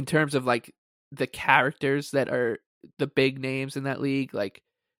in terms of like the characters that are the big names in that league, like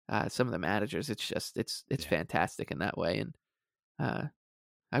some of the managers, it's fantastic in that way. And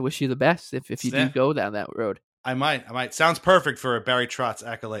I wish you the best if you do go down that road. I might. Sounds perfect for a Barry Trotz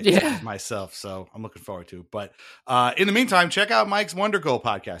accolade myself, so I'm looking forward to it. But in the meantime, check out Mike's Wonder Goal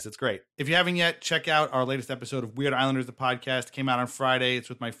podcast. It's great. If you haven't yet, check out our latest episode of Weird Islanders, the podcast. It came out on Friday. It's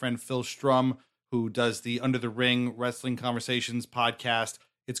with my friend Phil Strum, who does the Under the Ring Wrestling Conversations podcast.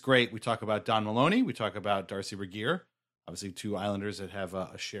 It's great. We talk about Don Maloney. We talk about Darcy Regier, obviously 2 Islanders that have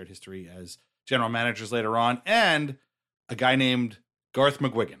a shared history as general managers later on, and a guy named Garth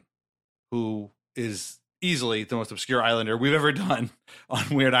McGuigan, who is easily the most obscure Islander we've ever done on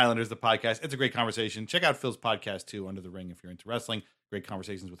Weird Islanders, the podcast. It's a great conversation. Check out Phil's podcast too, Under the Ring, if you're into wrestling. Great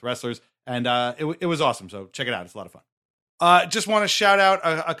conversations with wrestlers. And it was awesome. So check it out. It's a lot of fun. Just want to shout out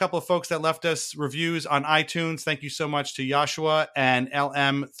a couple of folks that left us reviews on iTunes. Thank you so much to Joshua and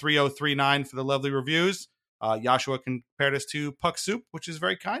LM3039 for the lovely reviews. Joshua compared us to Puck Soup, which is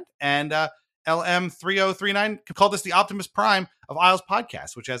very kind. And LM3039 called us the Optimus Prime of Isles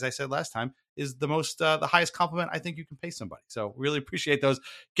podcast, which, as I said last time, is the highest compliment I think you can pay somebody. So really appreciate those.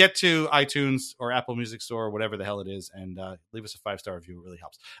 Get to iTunes or Apple Music Store or whatever the hell it is, and leave us a 5-star review. It really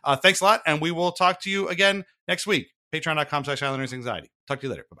helps. Thanks a lot, and we will talk to you again next week. Patreon.com/Islanders Anxiety. Talk to you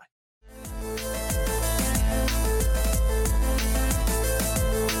later. Bye-bye.